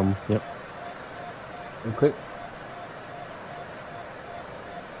langsam, ja. Okay.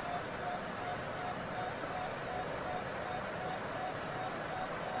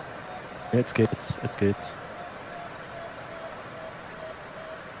 Jetzt geht's, jetzt geht's.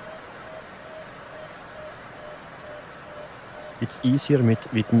 It's easier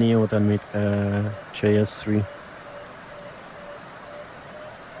with Neo than with JS3.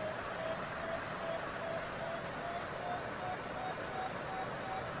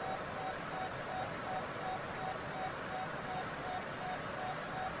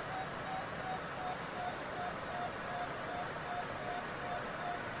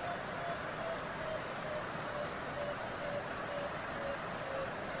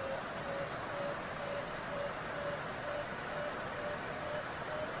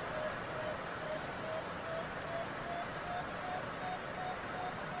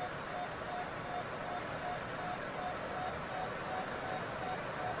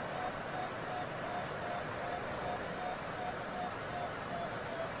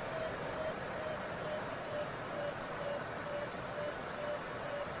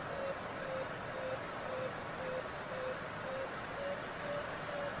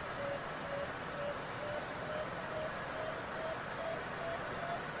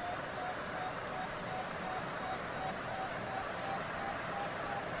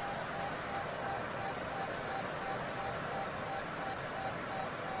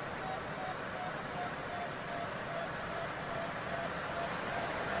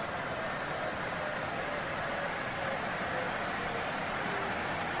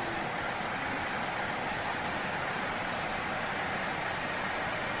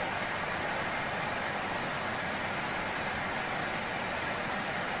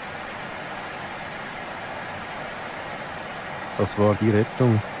 Das war die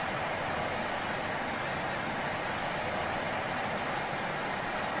Rettung.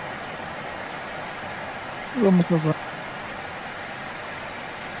 So muss das sein.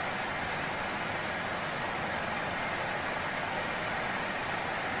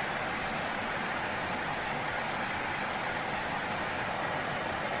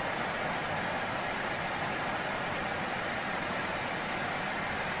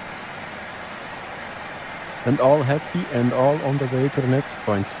 And all happy and all on the way to the next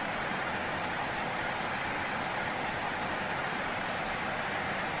point.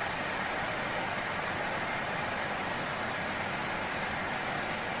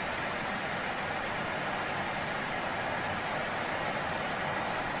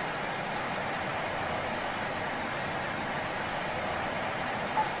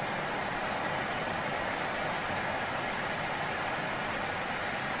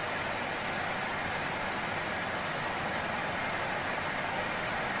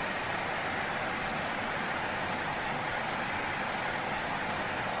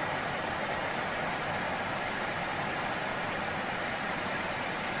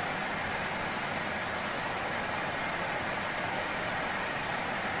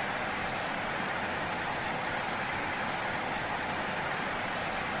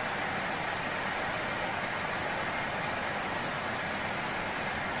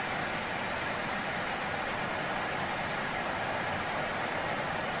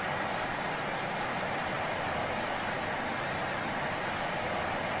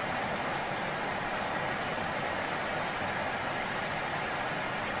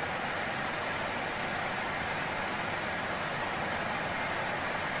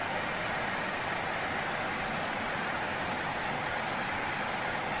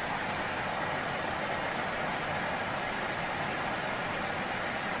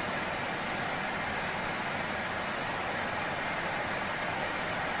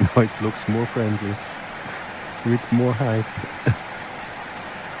 Now it looks more friendly, with more height.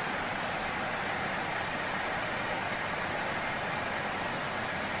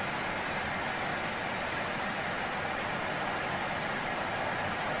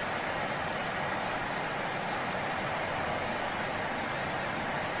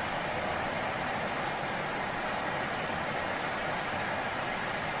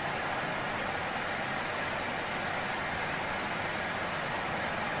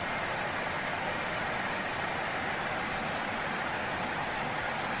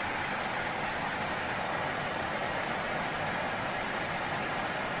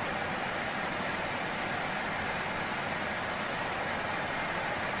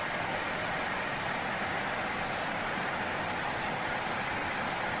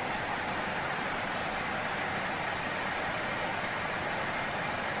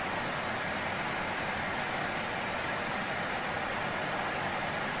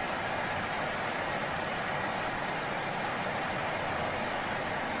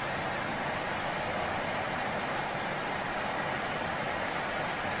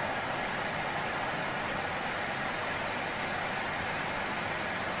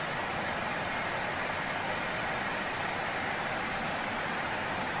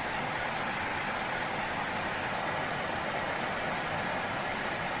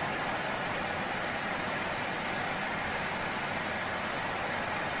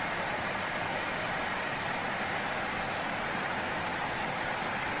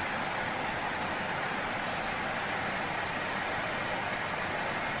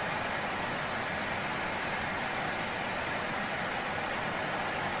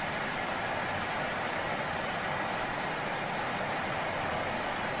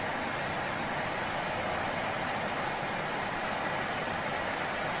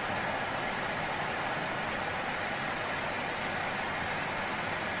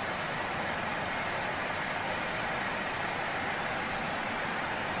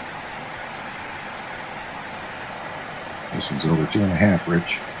 This one's over 2.5,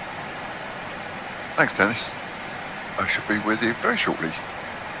 Rich. Thanks, Dennis. I should be with you very shortly.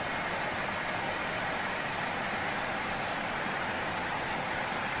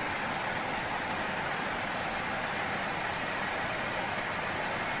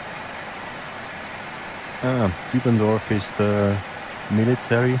 Dübendorf is the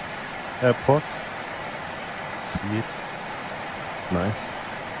military airport. See it? Nice.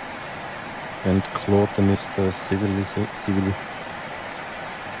 And Kloten is the civil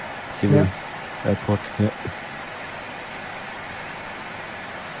airport. Yeah.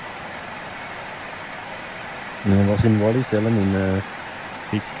 And I was in Wallisellen in a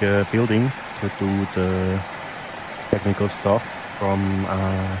big building to do the technical stuff from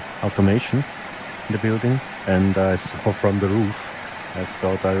automation in the building, and I saw from the roof, I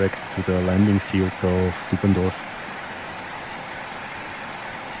saw direct to the landing field of Dübendorf.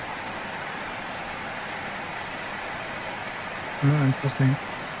 Oh, interesting.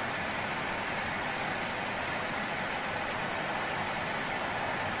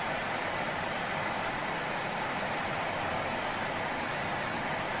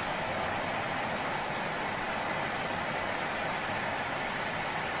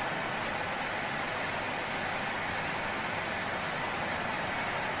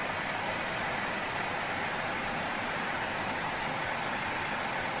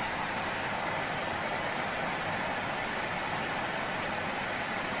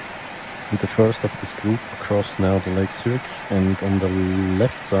 The first of this group crossed now the Lake Zurich, and on the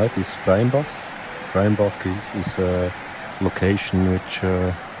left side is Freienbach. Freienbach is a location which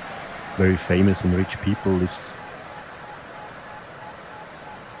very famous and rich people lives.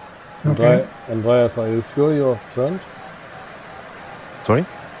 Okay. Andreas, are you sure you have turned? Sorry?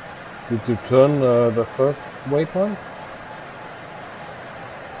 Did you turn the first waypoint?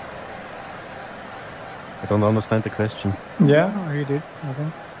 I don't understand the question. Yeah, he did, I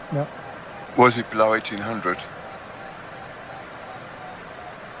think. Yeah. Was it below 1800?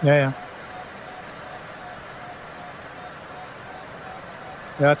 Ja.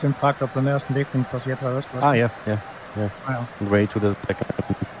 Er hat ihn gefragt, ob beim ersten Wegpunkt passiert war. Yeah. Ah, ja. On the way to the second.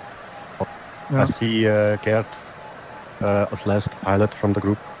 Yeah. I see Gerd as last pilot from the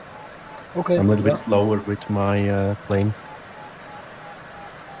group. Okay. I'm a little bit slower with my plane.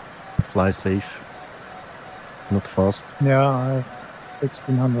 Fly safe, not fast. Yeah, I have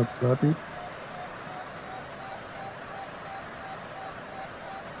 1630.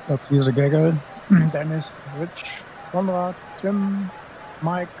 But here's a gaggle. Dennis, Rich, Konrad, Tim,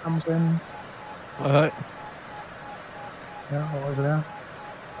 Mike comes in. What? Yeah, over there.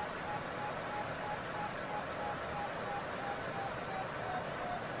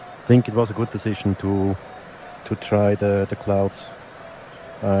 I think it was a good decision to try the clouds.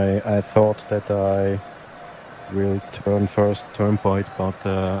 I thought that I will turn first turnpoint, but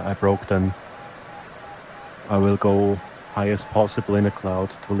I broke them. I will go highest possible in a cloud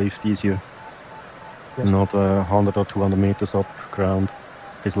to lift easier. Yes. Not 100 or 200 meters up ground.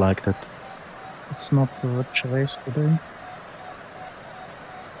 It's like that. It's not a rich race today.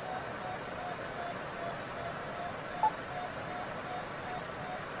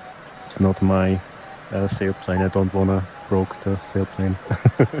 It's not my sailplane. I don't wanna broke the sailplane.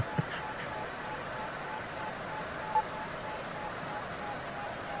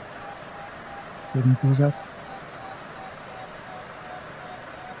 Didn't do that.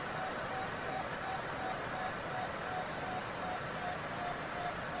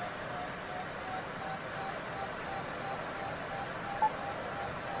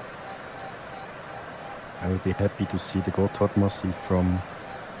 I will be happy to see the Gotthard Massif from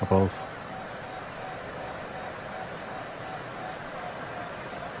above.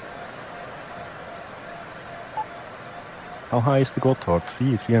 How high is the Gotthard?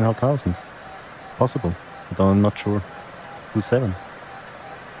 3,500? Possible, but I'm not sure. 2.7.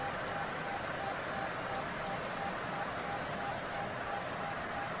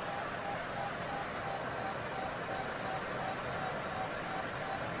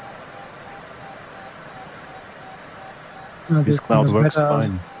 This cloud works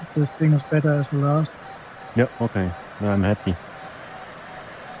fine. This thing is better as the last. Yeah, okay. Now I'm happy.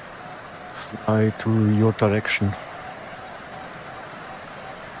 Fly to your direction.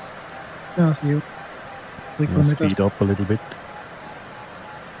 Yeah, see you. Speed up a little bit.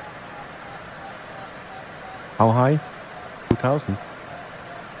 How high? 2,000?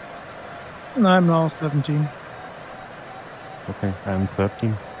 I'm now 17. Okay, I'm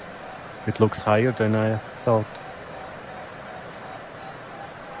 13. It looks higher than I thought.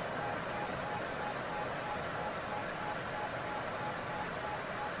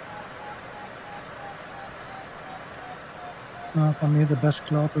 For me, the best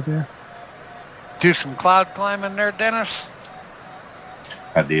cloud today. Do some cloud climbing there, Dennis?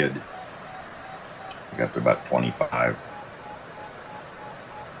 I did. I got to about 25.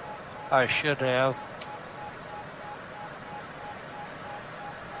 I should have.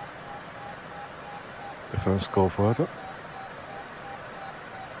 The first go further.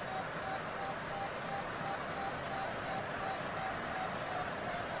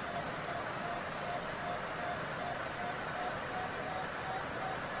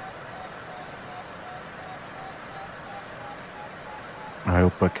 I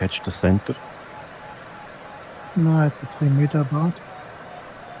hope I catch the center. No, it's a 3 meter about.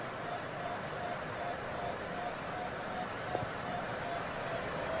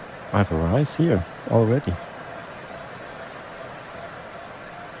 I have a rise here already.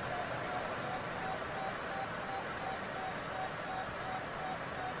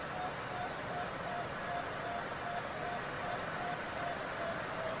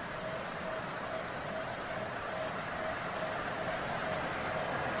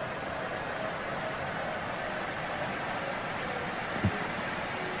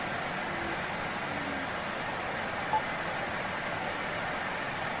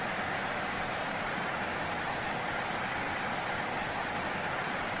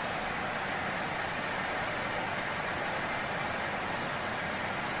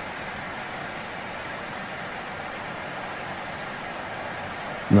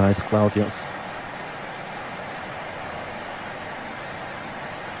 Nice cloud, yes.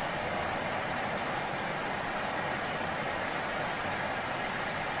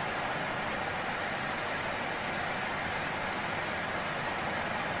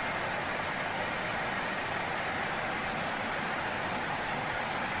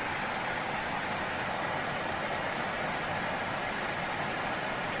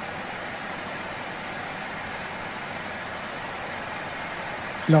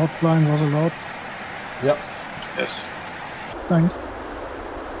 Cloud flying was allowed. Yep. Yes. Thanks.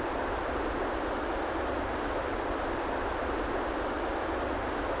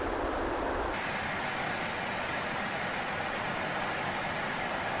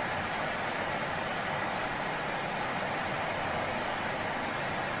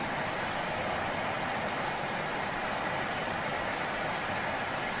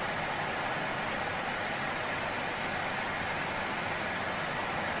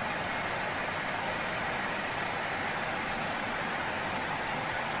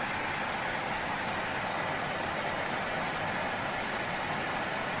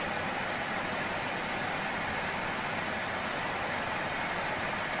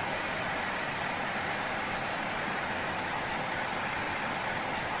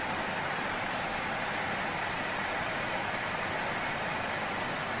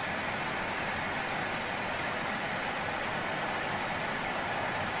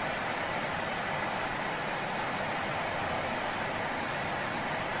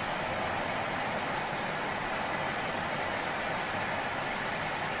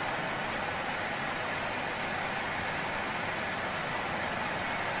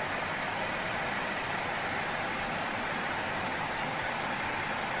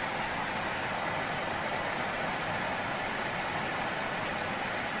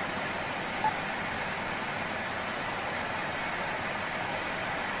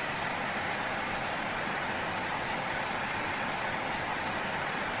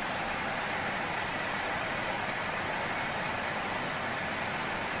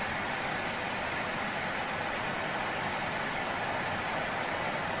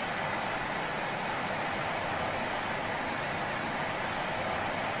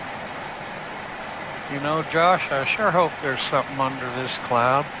 You know, Josh, I sure hope there's something under this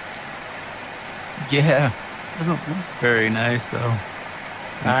cloud. Yeah, doesn't look very nice though.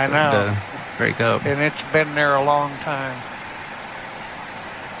 It's I know. starting to break up. And it's been there a long time.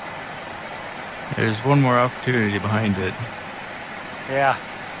 There's one more opportunity behind it. Yeah.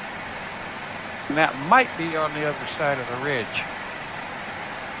 And that might be on the other side of the ridge.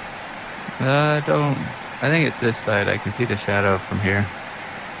 I think it's this side. I can see the shadow from here.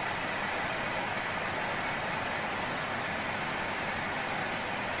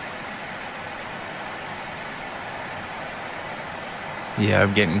 Yeah,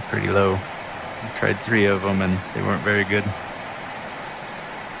 I'm getting pretty low. I tried 3 of them and they weren't very good.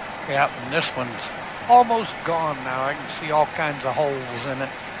 Yeah, and this one's almost gone now. I can see all kinds of holes in it.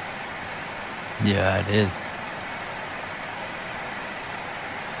 Yeah, it is.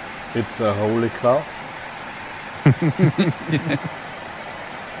 It's a holy cloud.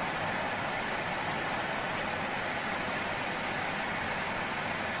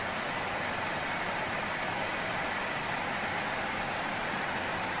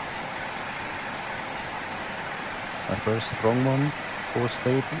 My first strong one, 4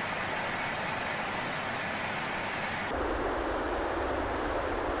 stable.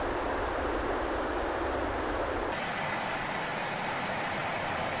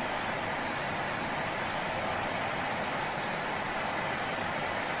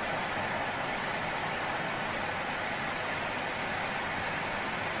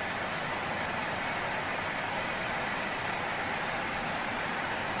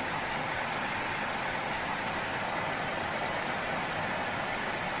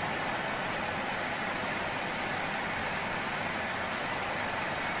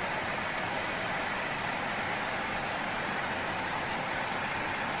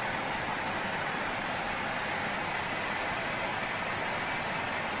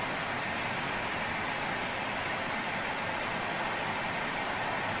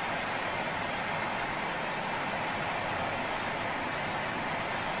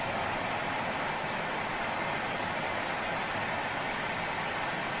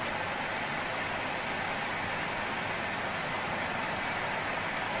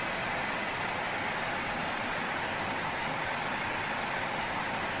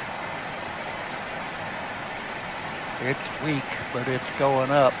 It's weak, but it's going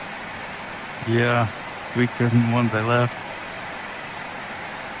up. Yeah, it's weaker than the ones I left.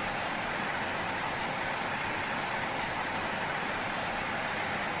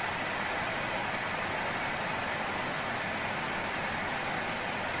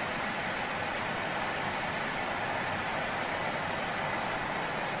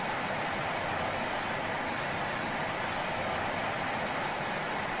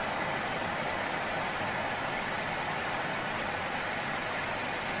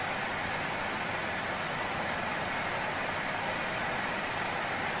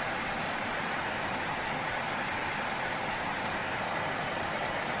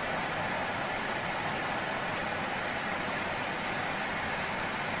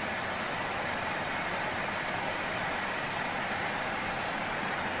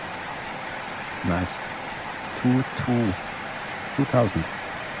 Nice. 2000.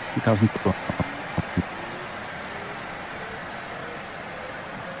 2012.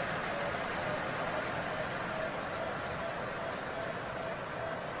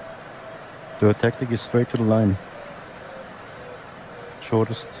 The tactic is straight to the line.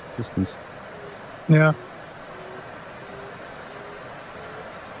 Shortest distance. Yeah.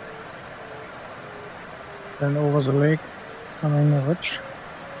 Then over the lake, coming the ridge.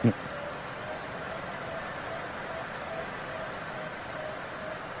 Yep.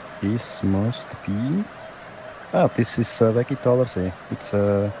 This must be... this is Vegetaler. It's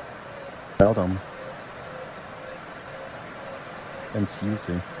Dam and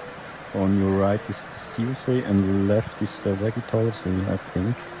Zielsee. On your right is the Zielsee and left is Vegetaler, I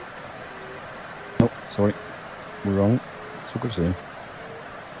think. No, sorry, wrong. Zuckersee.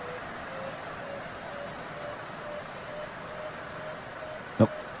 No.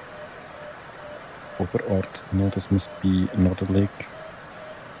 Oberort. No, this must be another lake.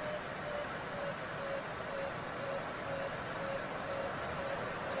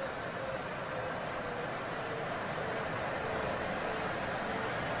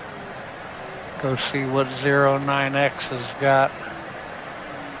 Go see what 09X has got.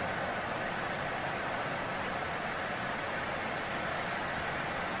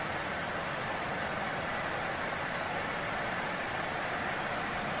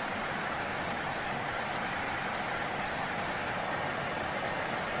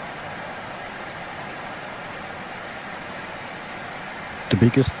 The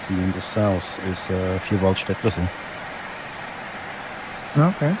biggest sea in the south is Vierwaldstätter See.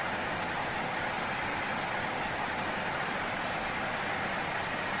 Okay.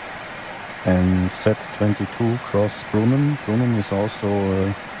 And Z22 cross Brunnen. Brunnen is also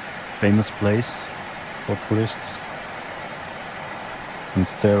a famous place for tourists. And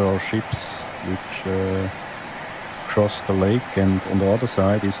there are ships which cross the lake, and on the other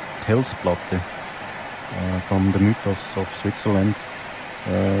side is Telsplatte from the mythos of Switzerland,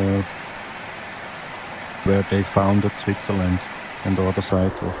 where they founded Switzerland, on the other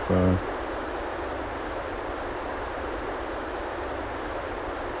side of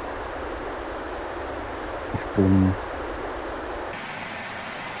Brunnen.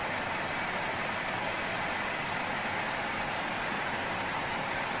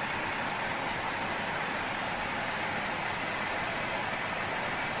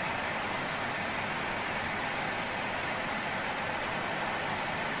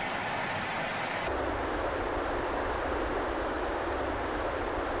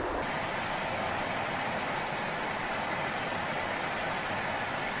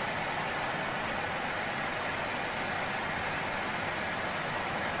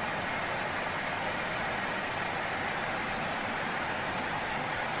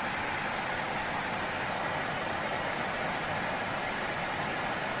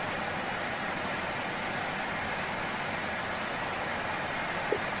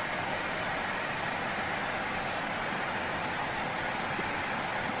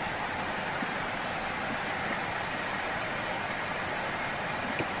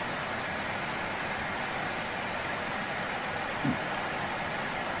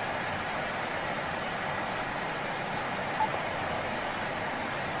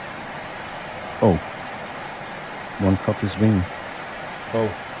 Oh, one cut his wing. Oh,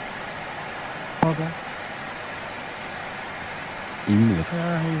 Okay. English.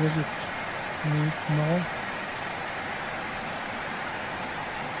 Yeah, he visit me tomorrow.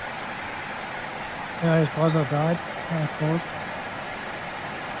 Yeah, his brother died. I thought.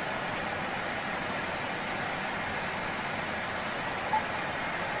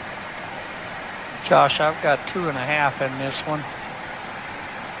 Josh, I've got 2.5 in this one.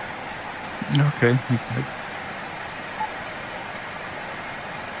 Okay.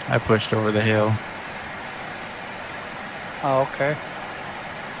 I pushed over the hill. Oh, okay.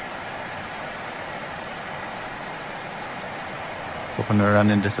 Hoping to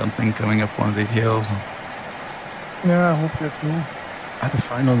run into something coming up one of these hills. Yeah, I hope that too. The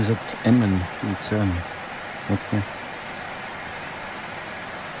final is at Emmen. It's okay.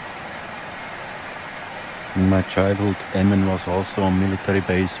 In my childhood, Emmen was also a military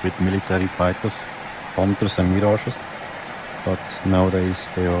base with military fighters, Hunters and Mirages, but nowadays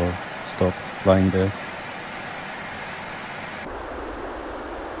they are stopped flying there.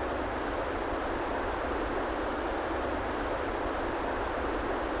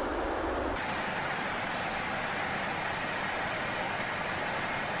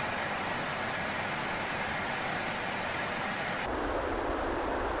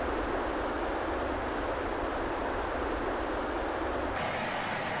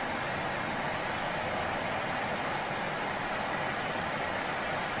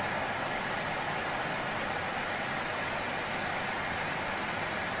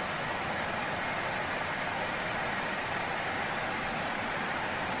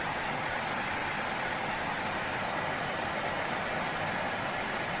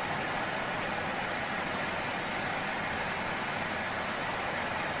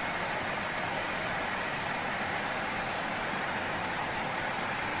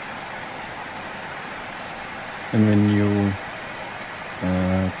 And when you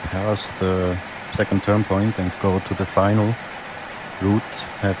pass the second turn point and go to the final route,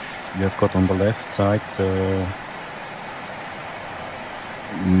 you have got on the left side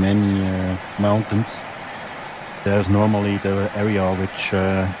many mountains. There's normally the area which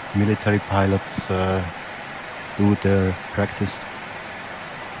military pilots do their practice.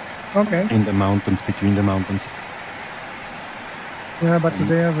 Okay. In the mountains, between the mountains. Yeah, but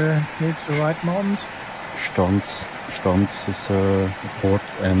today we need the right mountains. Stons is a port,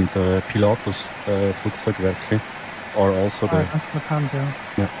 and Pilatus Flugzeugwerke are also there. That's bekannt, yeah.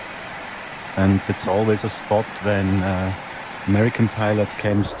 Yeah. And it's always a spot when American pilot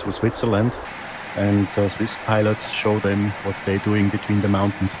comes to Switzerland, and Swiss pilots show them what they're doing between the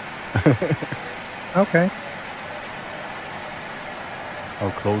mountains. Okay. How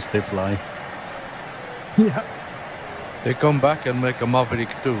close they fly. Yeah. They come back and make a Maverick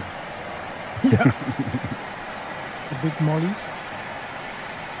too. Yeah. The big mollies.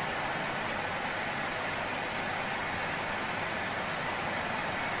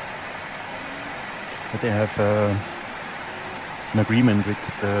 But they have an agreement with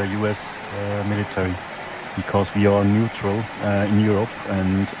the US military, because we are neutral in Europe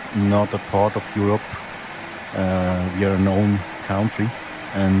and not a part of Europe. We are an own country,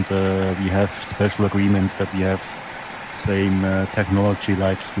 and we have special agreement that we have same technology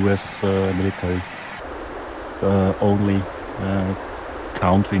like US military. Only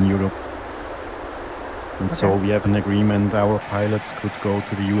country in Europe. And so we have an agreement, our pilots could go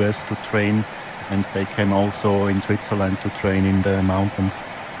to the US to train, and they can also in Switzerland to train in the mountains.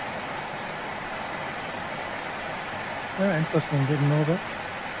 Yeah, interesting. Didn't know that.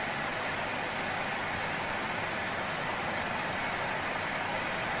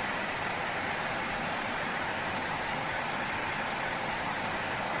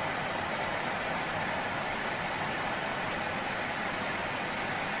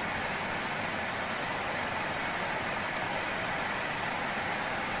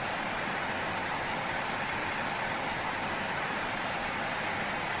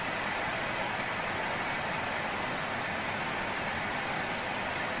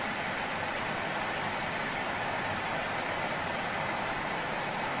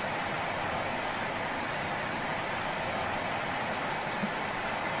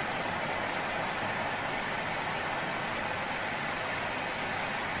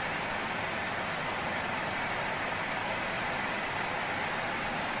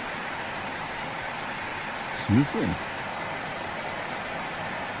 Museum.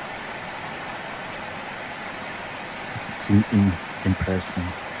 It's impressive.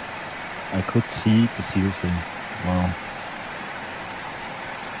 I could see the seal thing. Wow.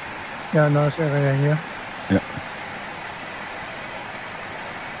 Yeah, nice area here. Yeah.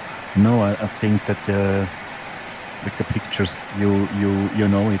 No, I think that with the pictures you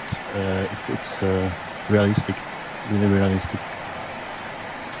know it. It's realistic, really realistic.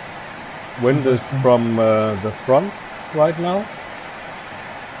 Wind is from the front right now,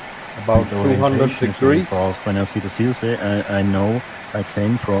 about 200 degrees. When I see the seals, I know I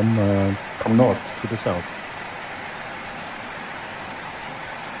came from north to the south.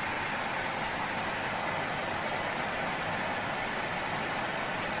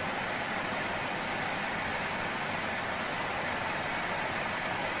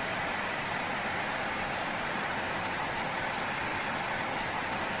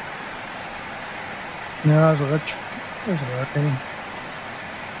 Yeah, the ridge is working.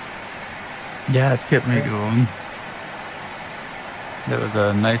 Yeah, it's kept me going. There was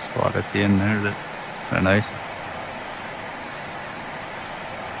a nice spot at the end there that's kind of nice.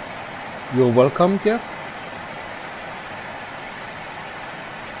 You're welcome, Jeff.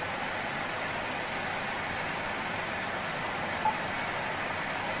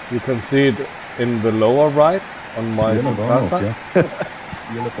 You can see it in the lower right on my Montasa.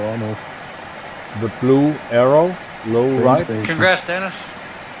 The blue arrow, low right. Congrats, Dennis.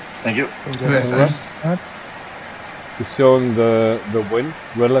 Thank you. Congrats. It's showing the wind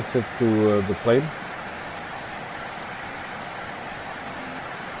relative to the plane.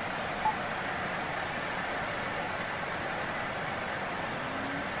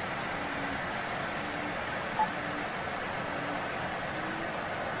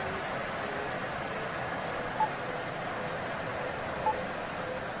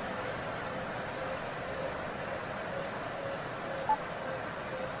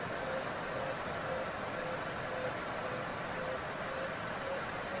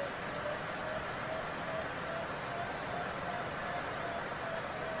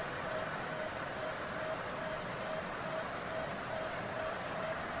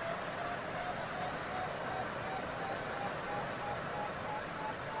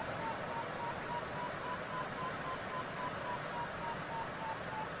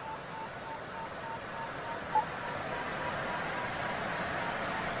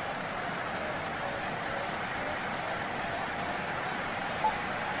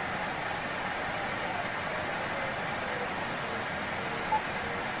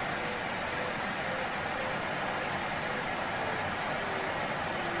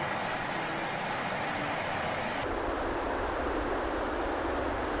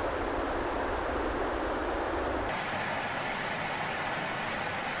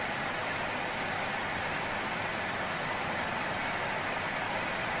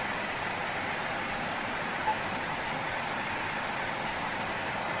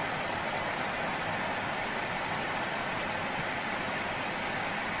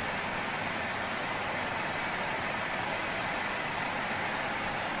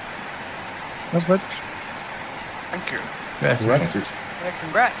 That's right. Thank you. Yes, Right. Yeah,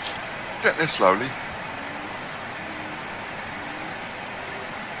 congrats. Get there slowly.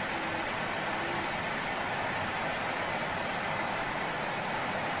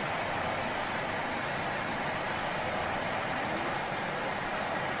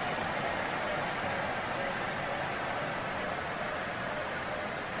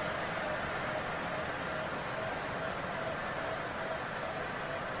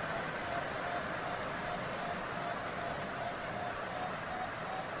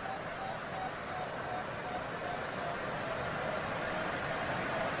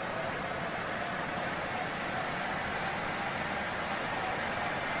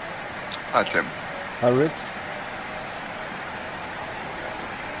 Hi, Tim. Hi, Rich.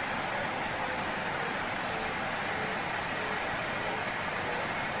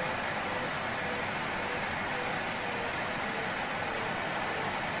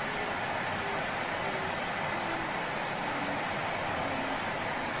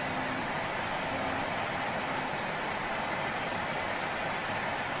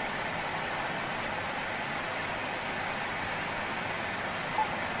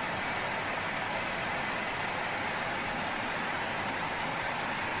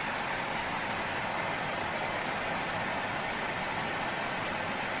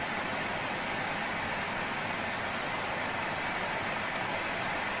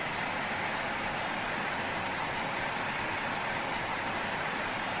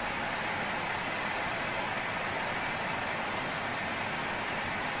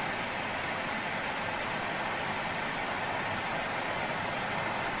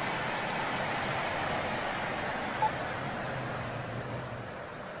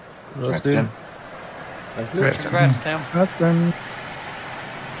 Congrats, Tim. Thank you. Congrats, Tim. That's been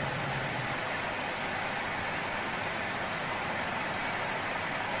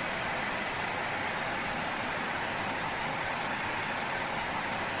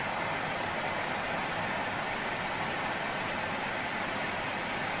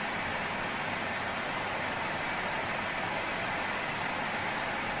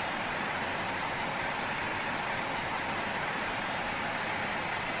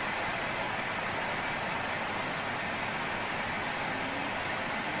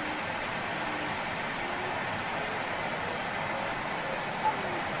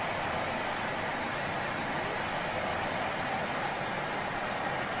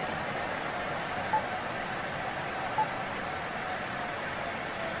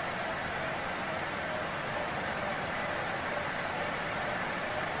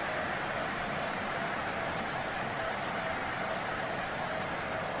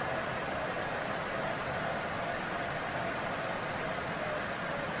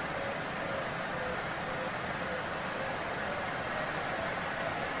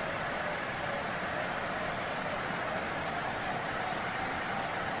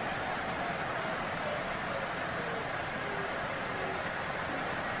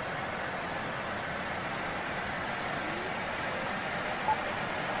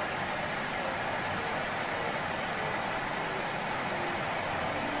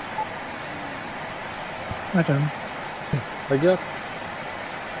right on. Thank you.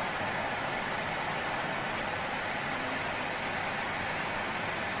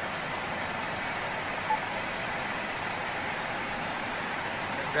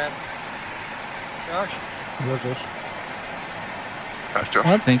 Congrats. Josh. Congrats, Josh. That's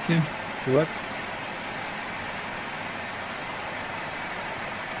Josh. Thank you. Congrats.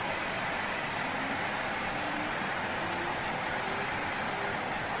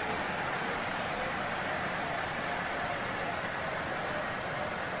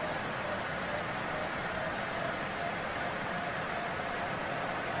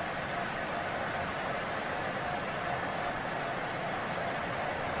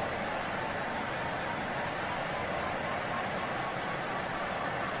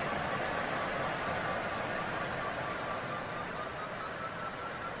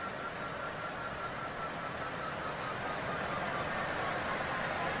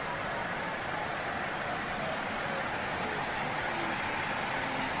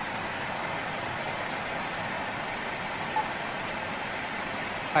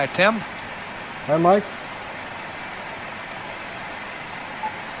 Hi, Tim. Hi, Mike.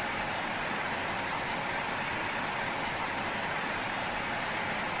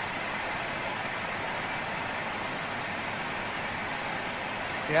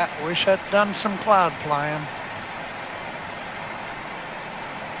 Yeah, wish I'd done some cloud flying.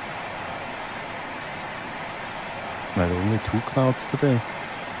 Well, only 2 clouds today.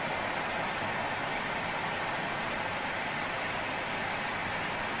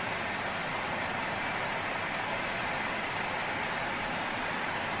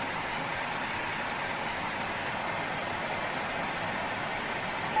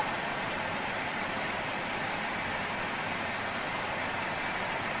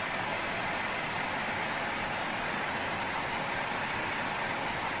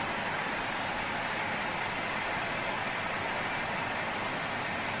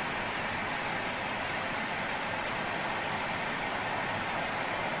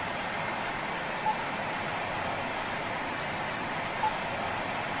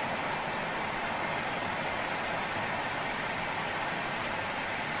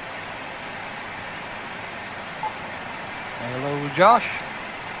 Josh.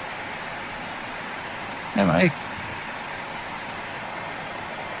 Hey, Mike.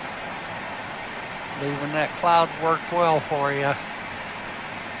 Leaving that cloud worked well for you.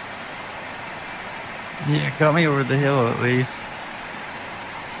 Yeah, got me over the hill at least.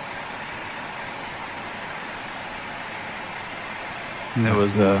 And it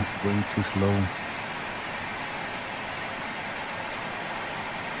was way too slow.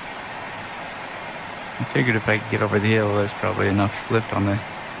 I figured if I could get over the hill, there's probably enough lift on the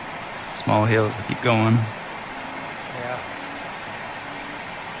small hills to keep going. Yeah.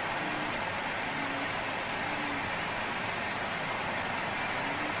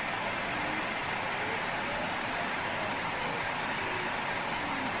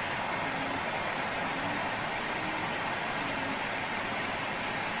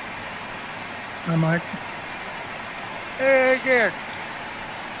 Hi, Mike. Hey, again.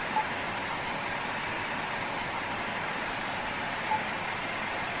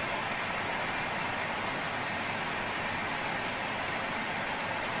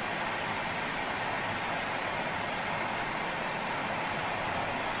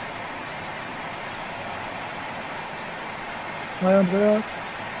 Hi, Andreas.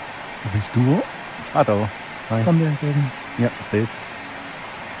 Wo bist du? Ah, da. Hi. Komm dir entgegen. Ja, seht's.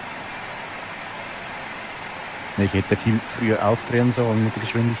 Ich hätte viel früher aufdrehen sollen mit der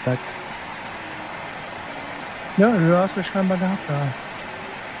Geschwindigkeit. Ja, Höhe hast du scheinbar gehabt da.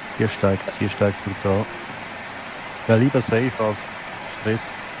 Hier steigt's brutal. Ja, lieber safe als Stress.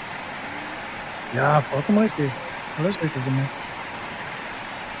 Ja, vollkommen richtig. Alles richtig gemacht.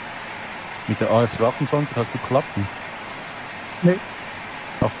 Mit der AS28 hast du Klappen? Nee.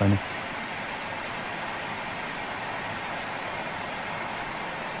 Auch keine.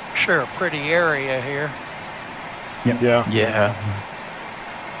 Sure, a pretty area here. Yeah. Yeah.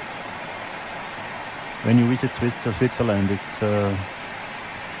 When you visit Switzerland, it's a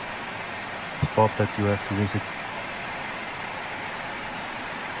spot that you have to visit.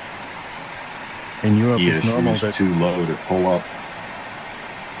 In Europe, it's normal ESU that is too low to pull up.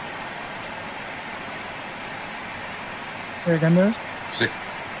 Say again, there?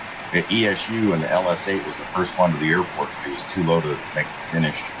 The ESU and the LS8 was the first one to the airport. It was too low to make the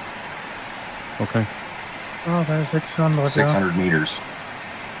finish. Okay. Oh, there's 600. 600 meters.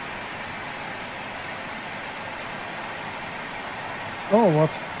 Oh,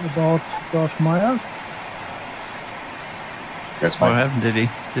 what's about Josh Myers? That's What my. happened? Did he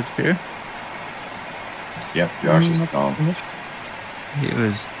disappear? Yep, Josh is Not gone. finished. He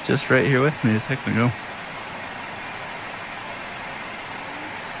was just right here with me a second ago.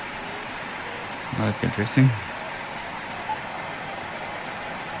 Oh, that's interesting.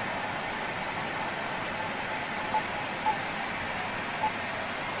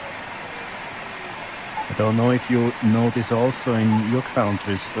 I don't know if you know this also in your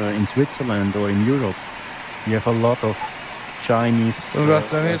countries, in Switzerland or in Europe. You have a lot of Chinese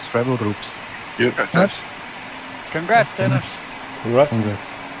travel groups. Yep. Congrats, Dennis. Congrats. Congrats.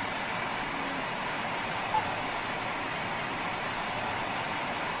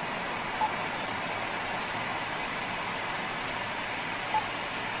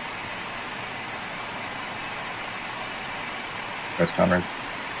 That's Conrad.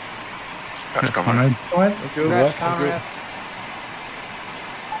 That's coming. Conrad. Alright. Congrats, Conrad.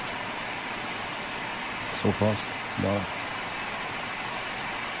 So fast. Wow.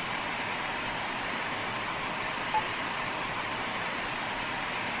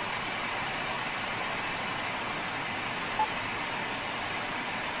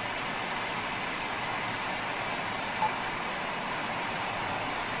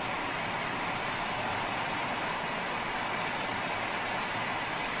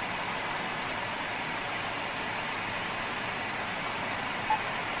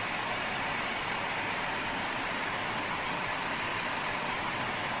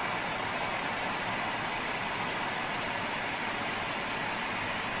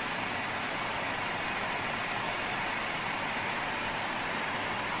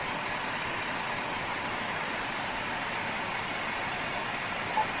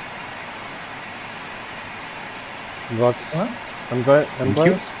 Congrats. What?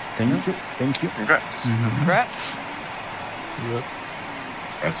 Andreas. Thank you. Thank you. Congrats. Congrats.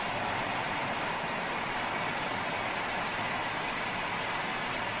 That's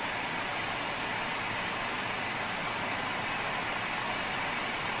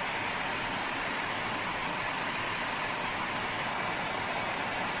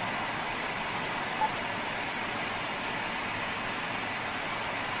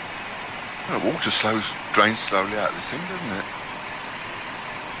The water drains slowly out of this thing, doesn't it?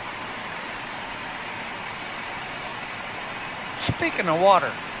 speaking of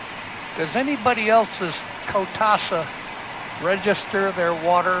water, does anybody else's Kotasa register their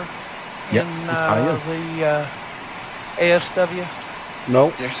water Yeah, in it's higher. the ASW?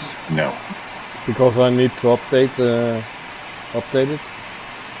 No, Yes. No. because I need to update it.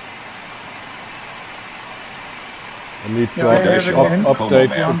 I need to Yeah, I have it again. update Como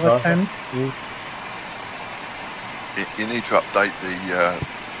map. Kotasa. 110. You need to update the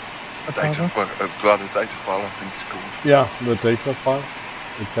data data file, I think it's called. Yeah, the data file.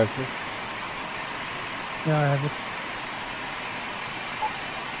 Exactly. Yeah, I have it.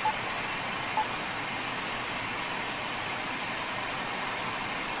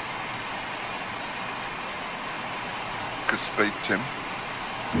 Good speed, Tim.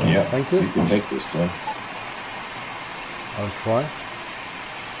 Yeah. Thank you. You can take this, Tim. I'll try.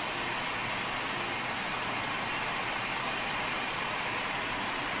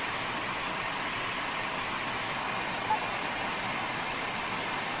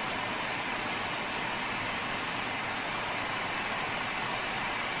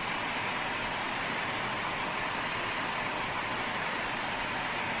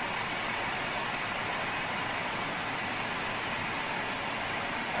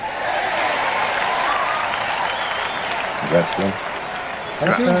 Congrats, Tim.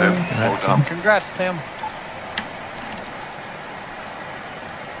 Thank you. Tim. Well done. Congrats, Tim.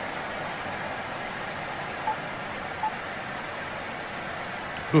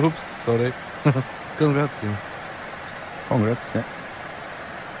 Oops, sorry. Congrats, Tim. Congrats, yeah.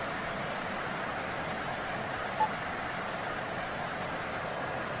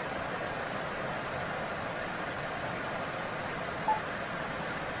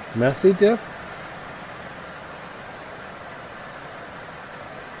 Merci, Jeff.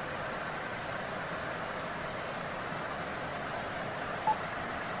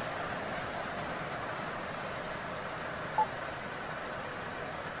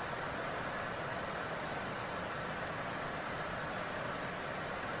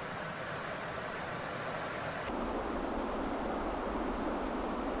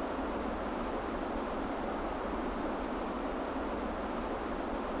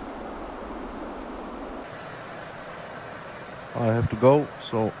 I have to go,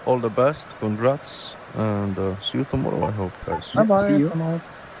 so all the best, congrats, and see you tomorrow, I hope, guys. Bye bye. See you. Conrad.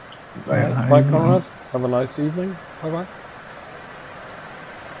 Bye, Conrad. Have a nice evening. Bye bye.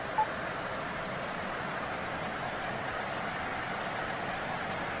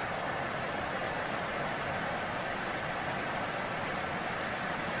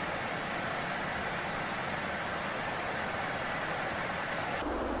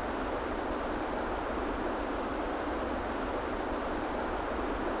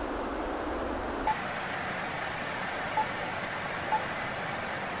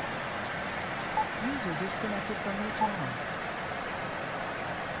 User disconnected from your channel.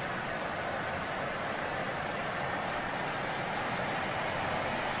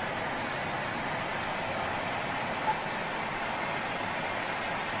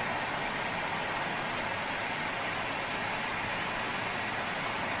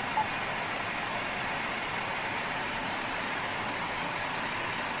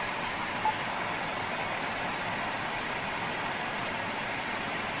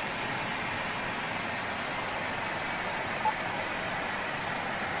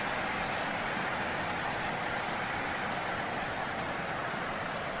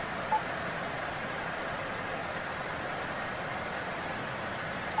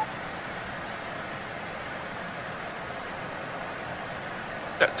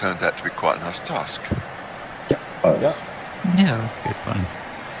 That turned out to be quite a nice task. Yeah. Yeah, that's good fun.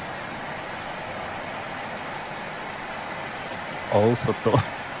 Also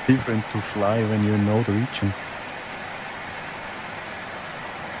different to fly when you know the region.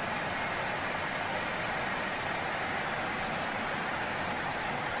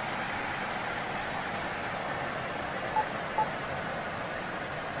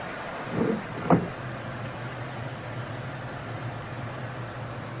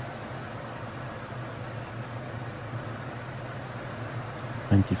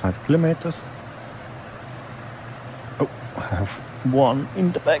 "25 kilometers. Oh, I have one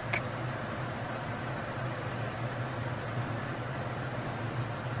in the back.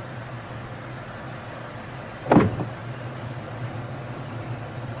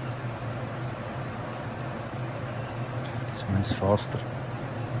 This one is faster.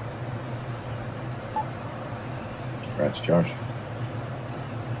 Congrats, Josh.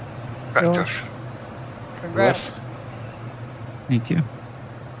 Right, Josh. Josh. Congrats. Thank you.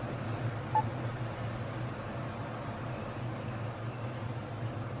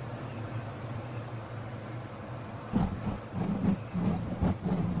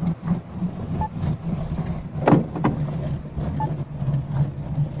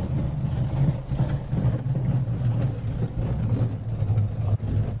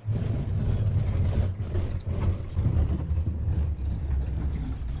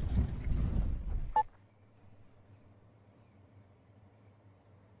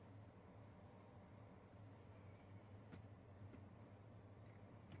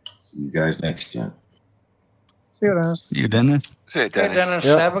 See you guys next time. See you, Dennis. See you, Dennis. See you, Okay, Dennis. Dennis,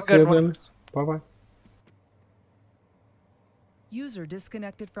 Yeah, have a see you, good one. Dennis. Bye-bye. User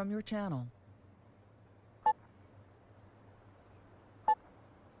disconnected from your channel.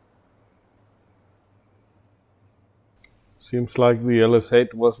 Seems like the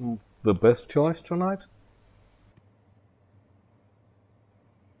LS8 wasn't the best choice tonight.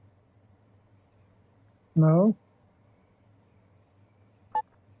 No.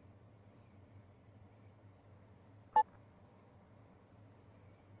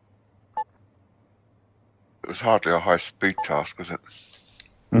 It was hardly a high-speed task, was it?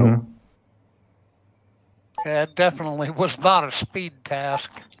 Mhm. Yeah, it definitely was not a speed task.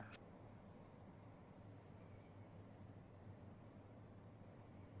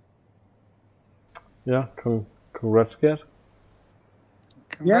 Yeah, congrats, Gerd. Yeah,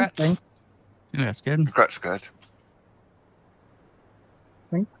 Congrats. thanks. Yeah, that's good. Congrats, Gerd.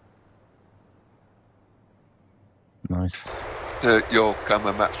 Nice. Your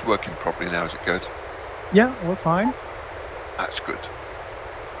camera map's working properly now, is it good? Yeah, all fine. That's good.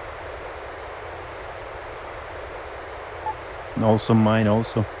 And also mine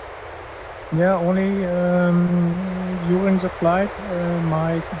also. Yeah, only during the flight,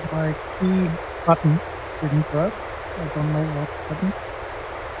 my key button didn't work. I don't know what's happened.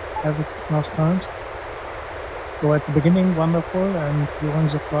 I have it last times. So at the beginning, wonderful, and during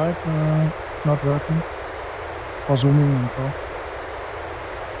the flight, not working. For zooming and so.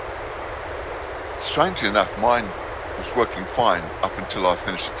 Strangely enough, mine was working fine up until I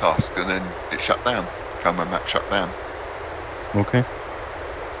finished the task, and then it shut down. Camera map shut down. Okay.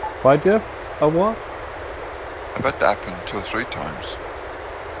 Bye, Jeff. Au revoir. I've had that happen 2 or 3 times.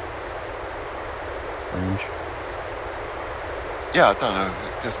 Strange. Yeah, I don't know.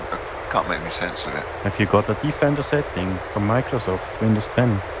 It doesn't. I can't make any sense of it. Have you got a Defender setting from Microsoft, Windows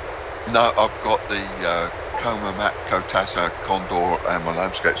 10? No, I've got the Coma Map, Cotasa, Condor, and my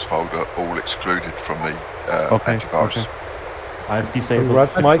landscapes folder all excluded from the antivirus. Okay. I've disabled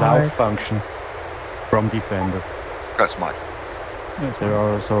Congrats, the Mike. cloud function from Defender. That's Mike. There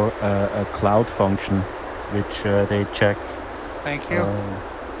are also a cloud function which they check Thank you.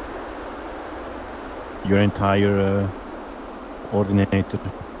 your entire ordinator.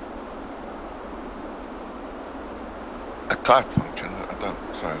 A cloud function? I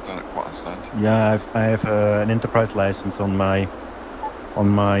don't quite understand. Yeah, I have an enterprise license on my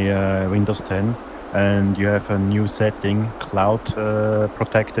Windows 10, and you have a new setting, Cloud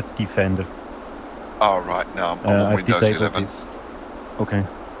Protected Defender. Oh, right. Now I'm on I've Windows disabled 11. this. Okay.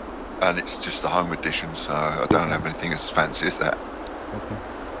 And it's just the home edition, so I don't have anything as fancy as that. Okay.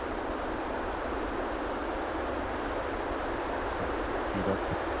 So, speed up.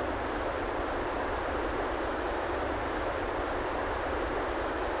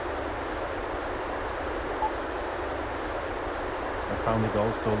 I found it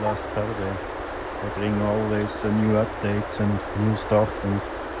also last Saturday. They bring always new updates and new stuff, and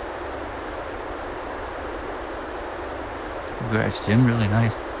Congrats, Tim. Really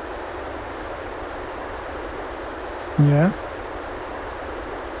nice. Yeah.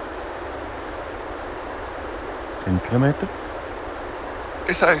 10 kilometer.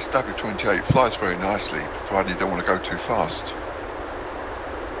 This ASW28 flies very nicely, provided you don't want to go too fast.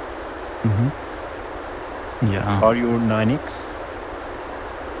 Mm-hmm. Yeah. Are you 9X?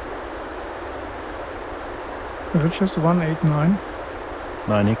 Which is 189.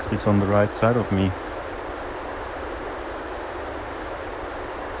 9X is on the right side of me.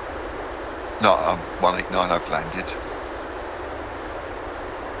 No, I'm 189, I've landed.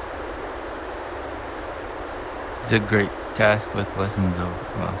 Did a great task with lessons of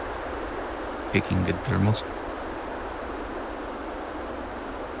picking good thermals.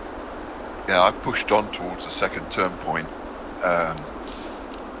 Yeah, I pushed on towards the second turn point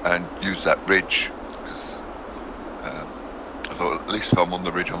and used that ridge because I thought at least if I'm on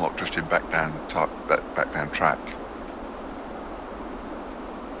the ridge, I'm not drifting back down track.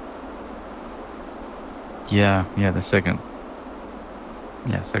 Yeah, the second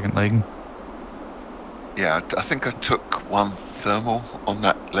leg. Yeah, I think I took 1 thermal on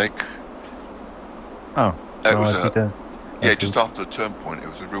that leg. Oh, It so was I see the yeah, just after the turn point, it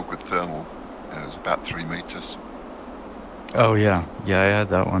was a real good thermal. It was about 3 meters. Oh yeah, I had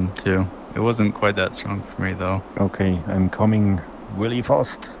that one too. It wasn't quite that strong for me though. Okay, I'm coming really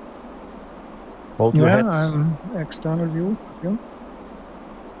fast. Hold your Yeah, heads. I'm external view.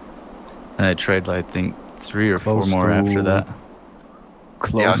 And I tried, I think, 3 or 4 Close more to- after that.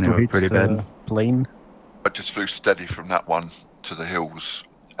 Close Yeah, they to were hit pretty the bad. plane. I just flew steady from that one to the hills,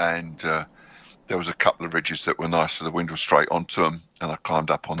 and there was a couple of ridges that were nice, so the wind was straight onto them, and I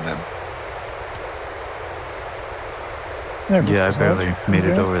climbed up on them. Yeah, I barely made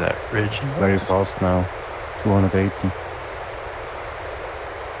it over that ridge. Very fast now. 280.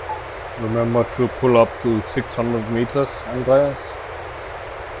 Remember to pull up to 600 meters, Andreas.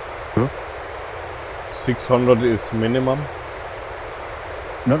 Sure. 600 is minimum.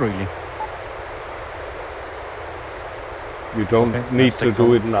 Not really. You don't need to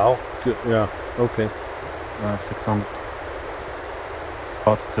do it now. Yeah, okay. 600.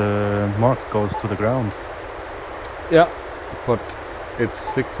 But the mark goes to the ground. Yeah, but it's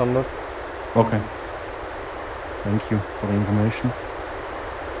 600. Okay. Thank you for the information.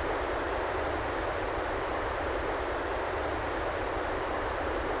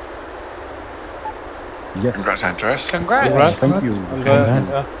 Yes. Congrats, Andreas. Congrats. Thank you. Andreas,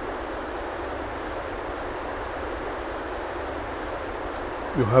 yeah.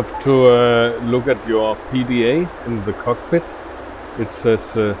 You have to look at your PDA in the cockpit. It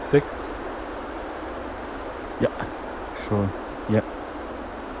says 6. Yeah, sure. Yeah.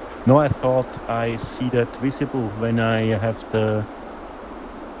 No, I thought I see that visible when I have the.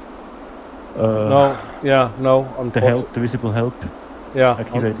 No, yeah, no. The help, the visible help. Yeah,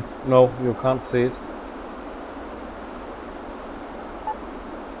 activated. No, you can't see it.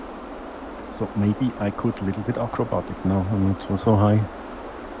 So maybe I could a little bit acrobatic now. I'm not so high.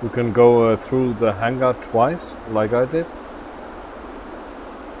 You can go through the hangar twice, like I did.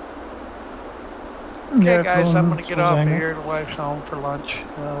 Okay, guys, I'm going to get off of here. The wife's home for lunch.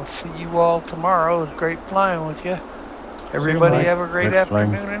 I'll see you all tomorrow. It was great flying with you. Everybody have a great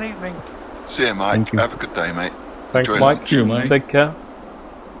afternoon and evening. See you, Mike. Have a good day, mate. Thanks, Enjoy Mike. lunch. See you, Mike. Take care.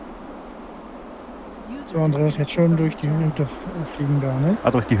 So, Andreas, jetzt schon durch die Hütte fliegen da, ne?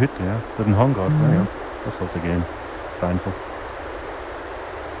 Ah, durch die Hütte, ja. Durch den Hangar, ja. Das sollte gehen. Ist einfach.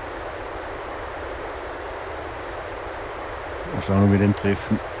 Mal schauen, ob wir den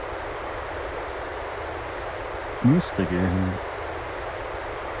treffen. Müsste gehen.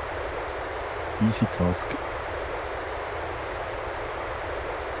 Easy Task.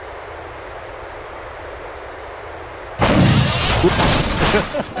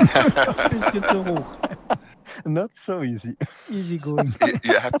 Ein bisschen zu hoch. Not so easy. Easy going.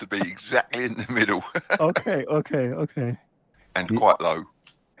 You have to be exactly in the middle. Okay. And quite low.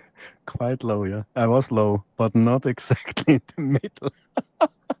 Quite low, yeah. I was low, but not exactly in the middle.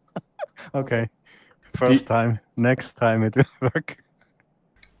 Okay. First time. Next time it will work.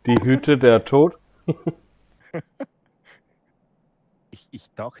 Die Hütte der Tod.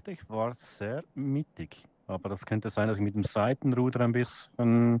 Ich dachte, ich war sehr mittig. Aber das könnte sein, dass ich mit dem Seitenruder ein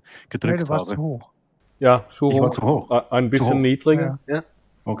bisschen gedrückt habe. Du warst zu hoch. Ja, zu hoch. Ich war zu hoch. Ein bisschen hoch. niedriger. Ja.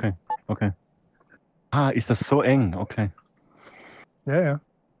 Okay. Ah, ist das so eng? Okay. Ja.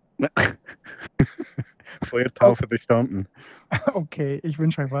 Feuertaufe bestanden. Okay, ich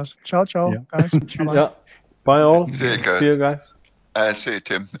wünsche euch was. Ciao, Ja. guys. Tschüss. Ja. Bye all. See you guys. See you,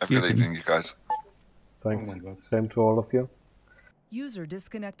 Tim. Have a good evening, you guys. Thanks. Same to all of you. User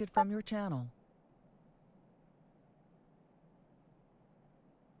disconnected from your channel.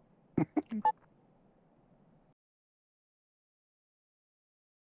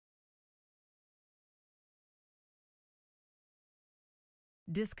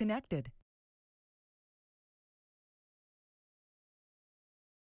 Disconnected.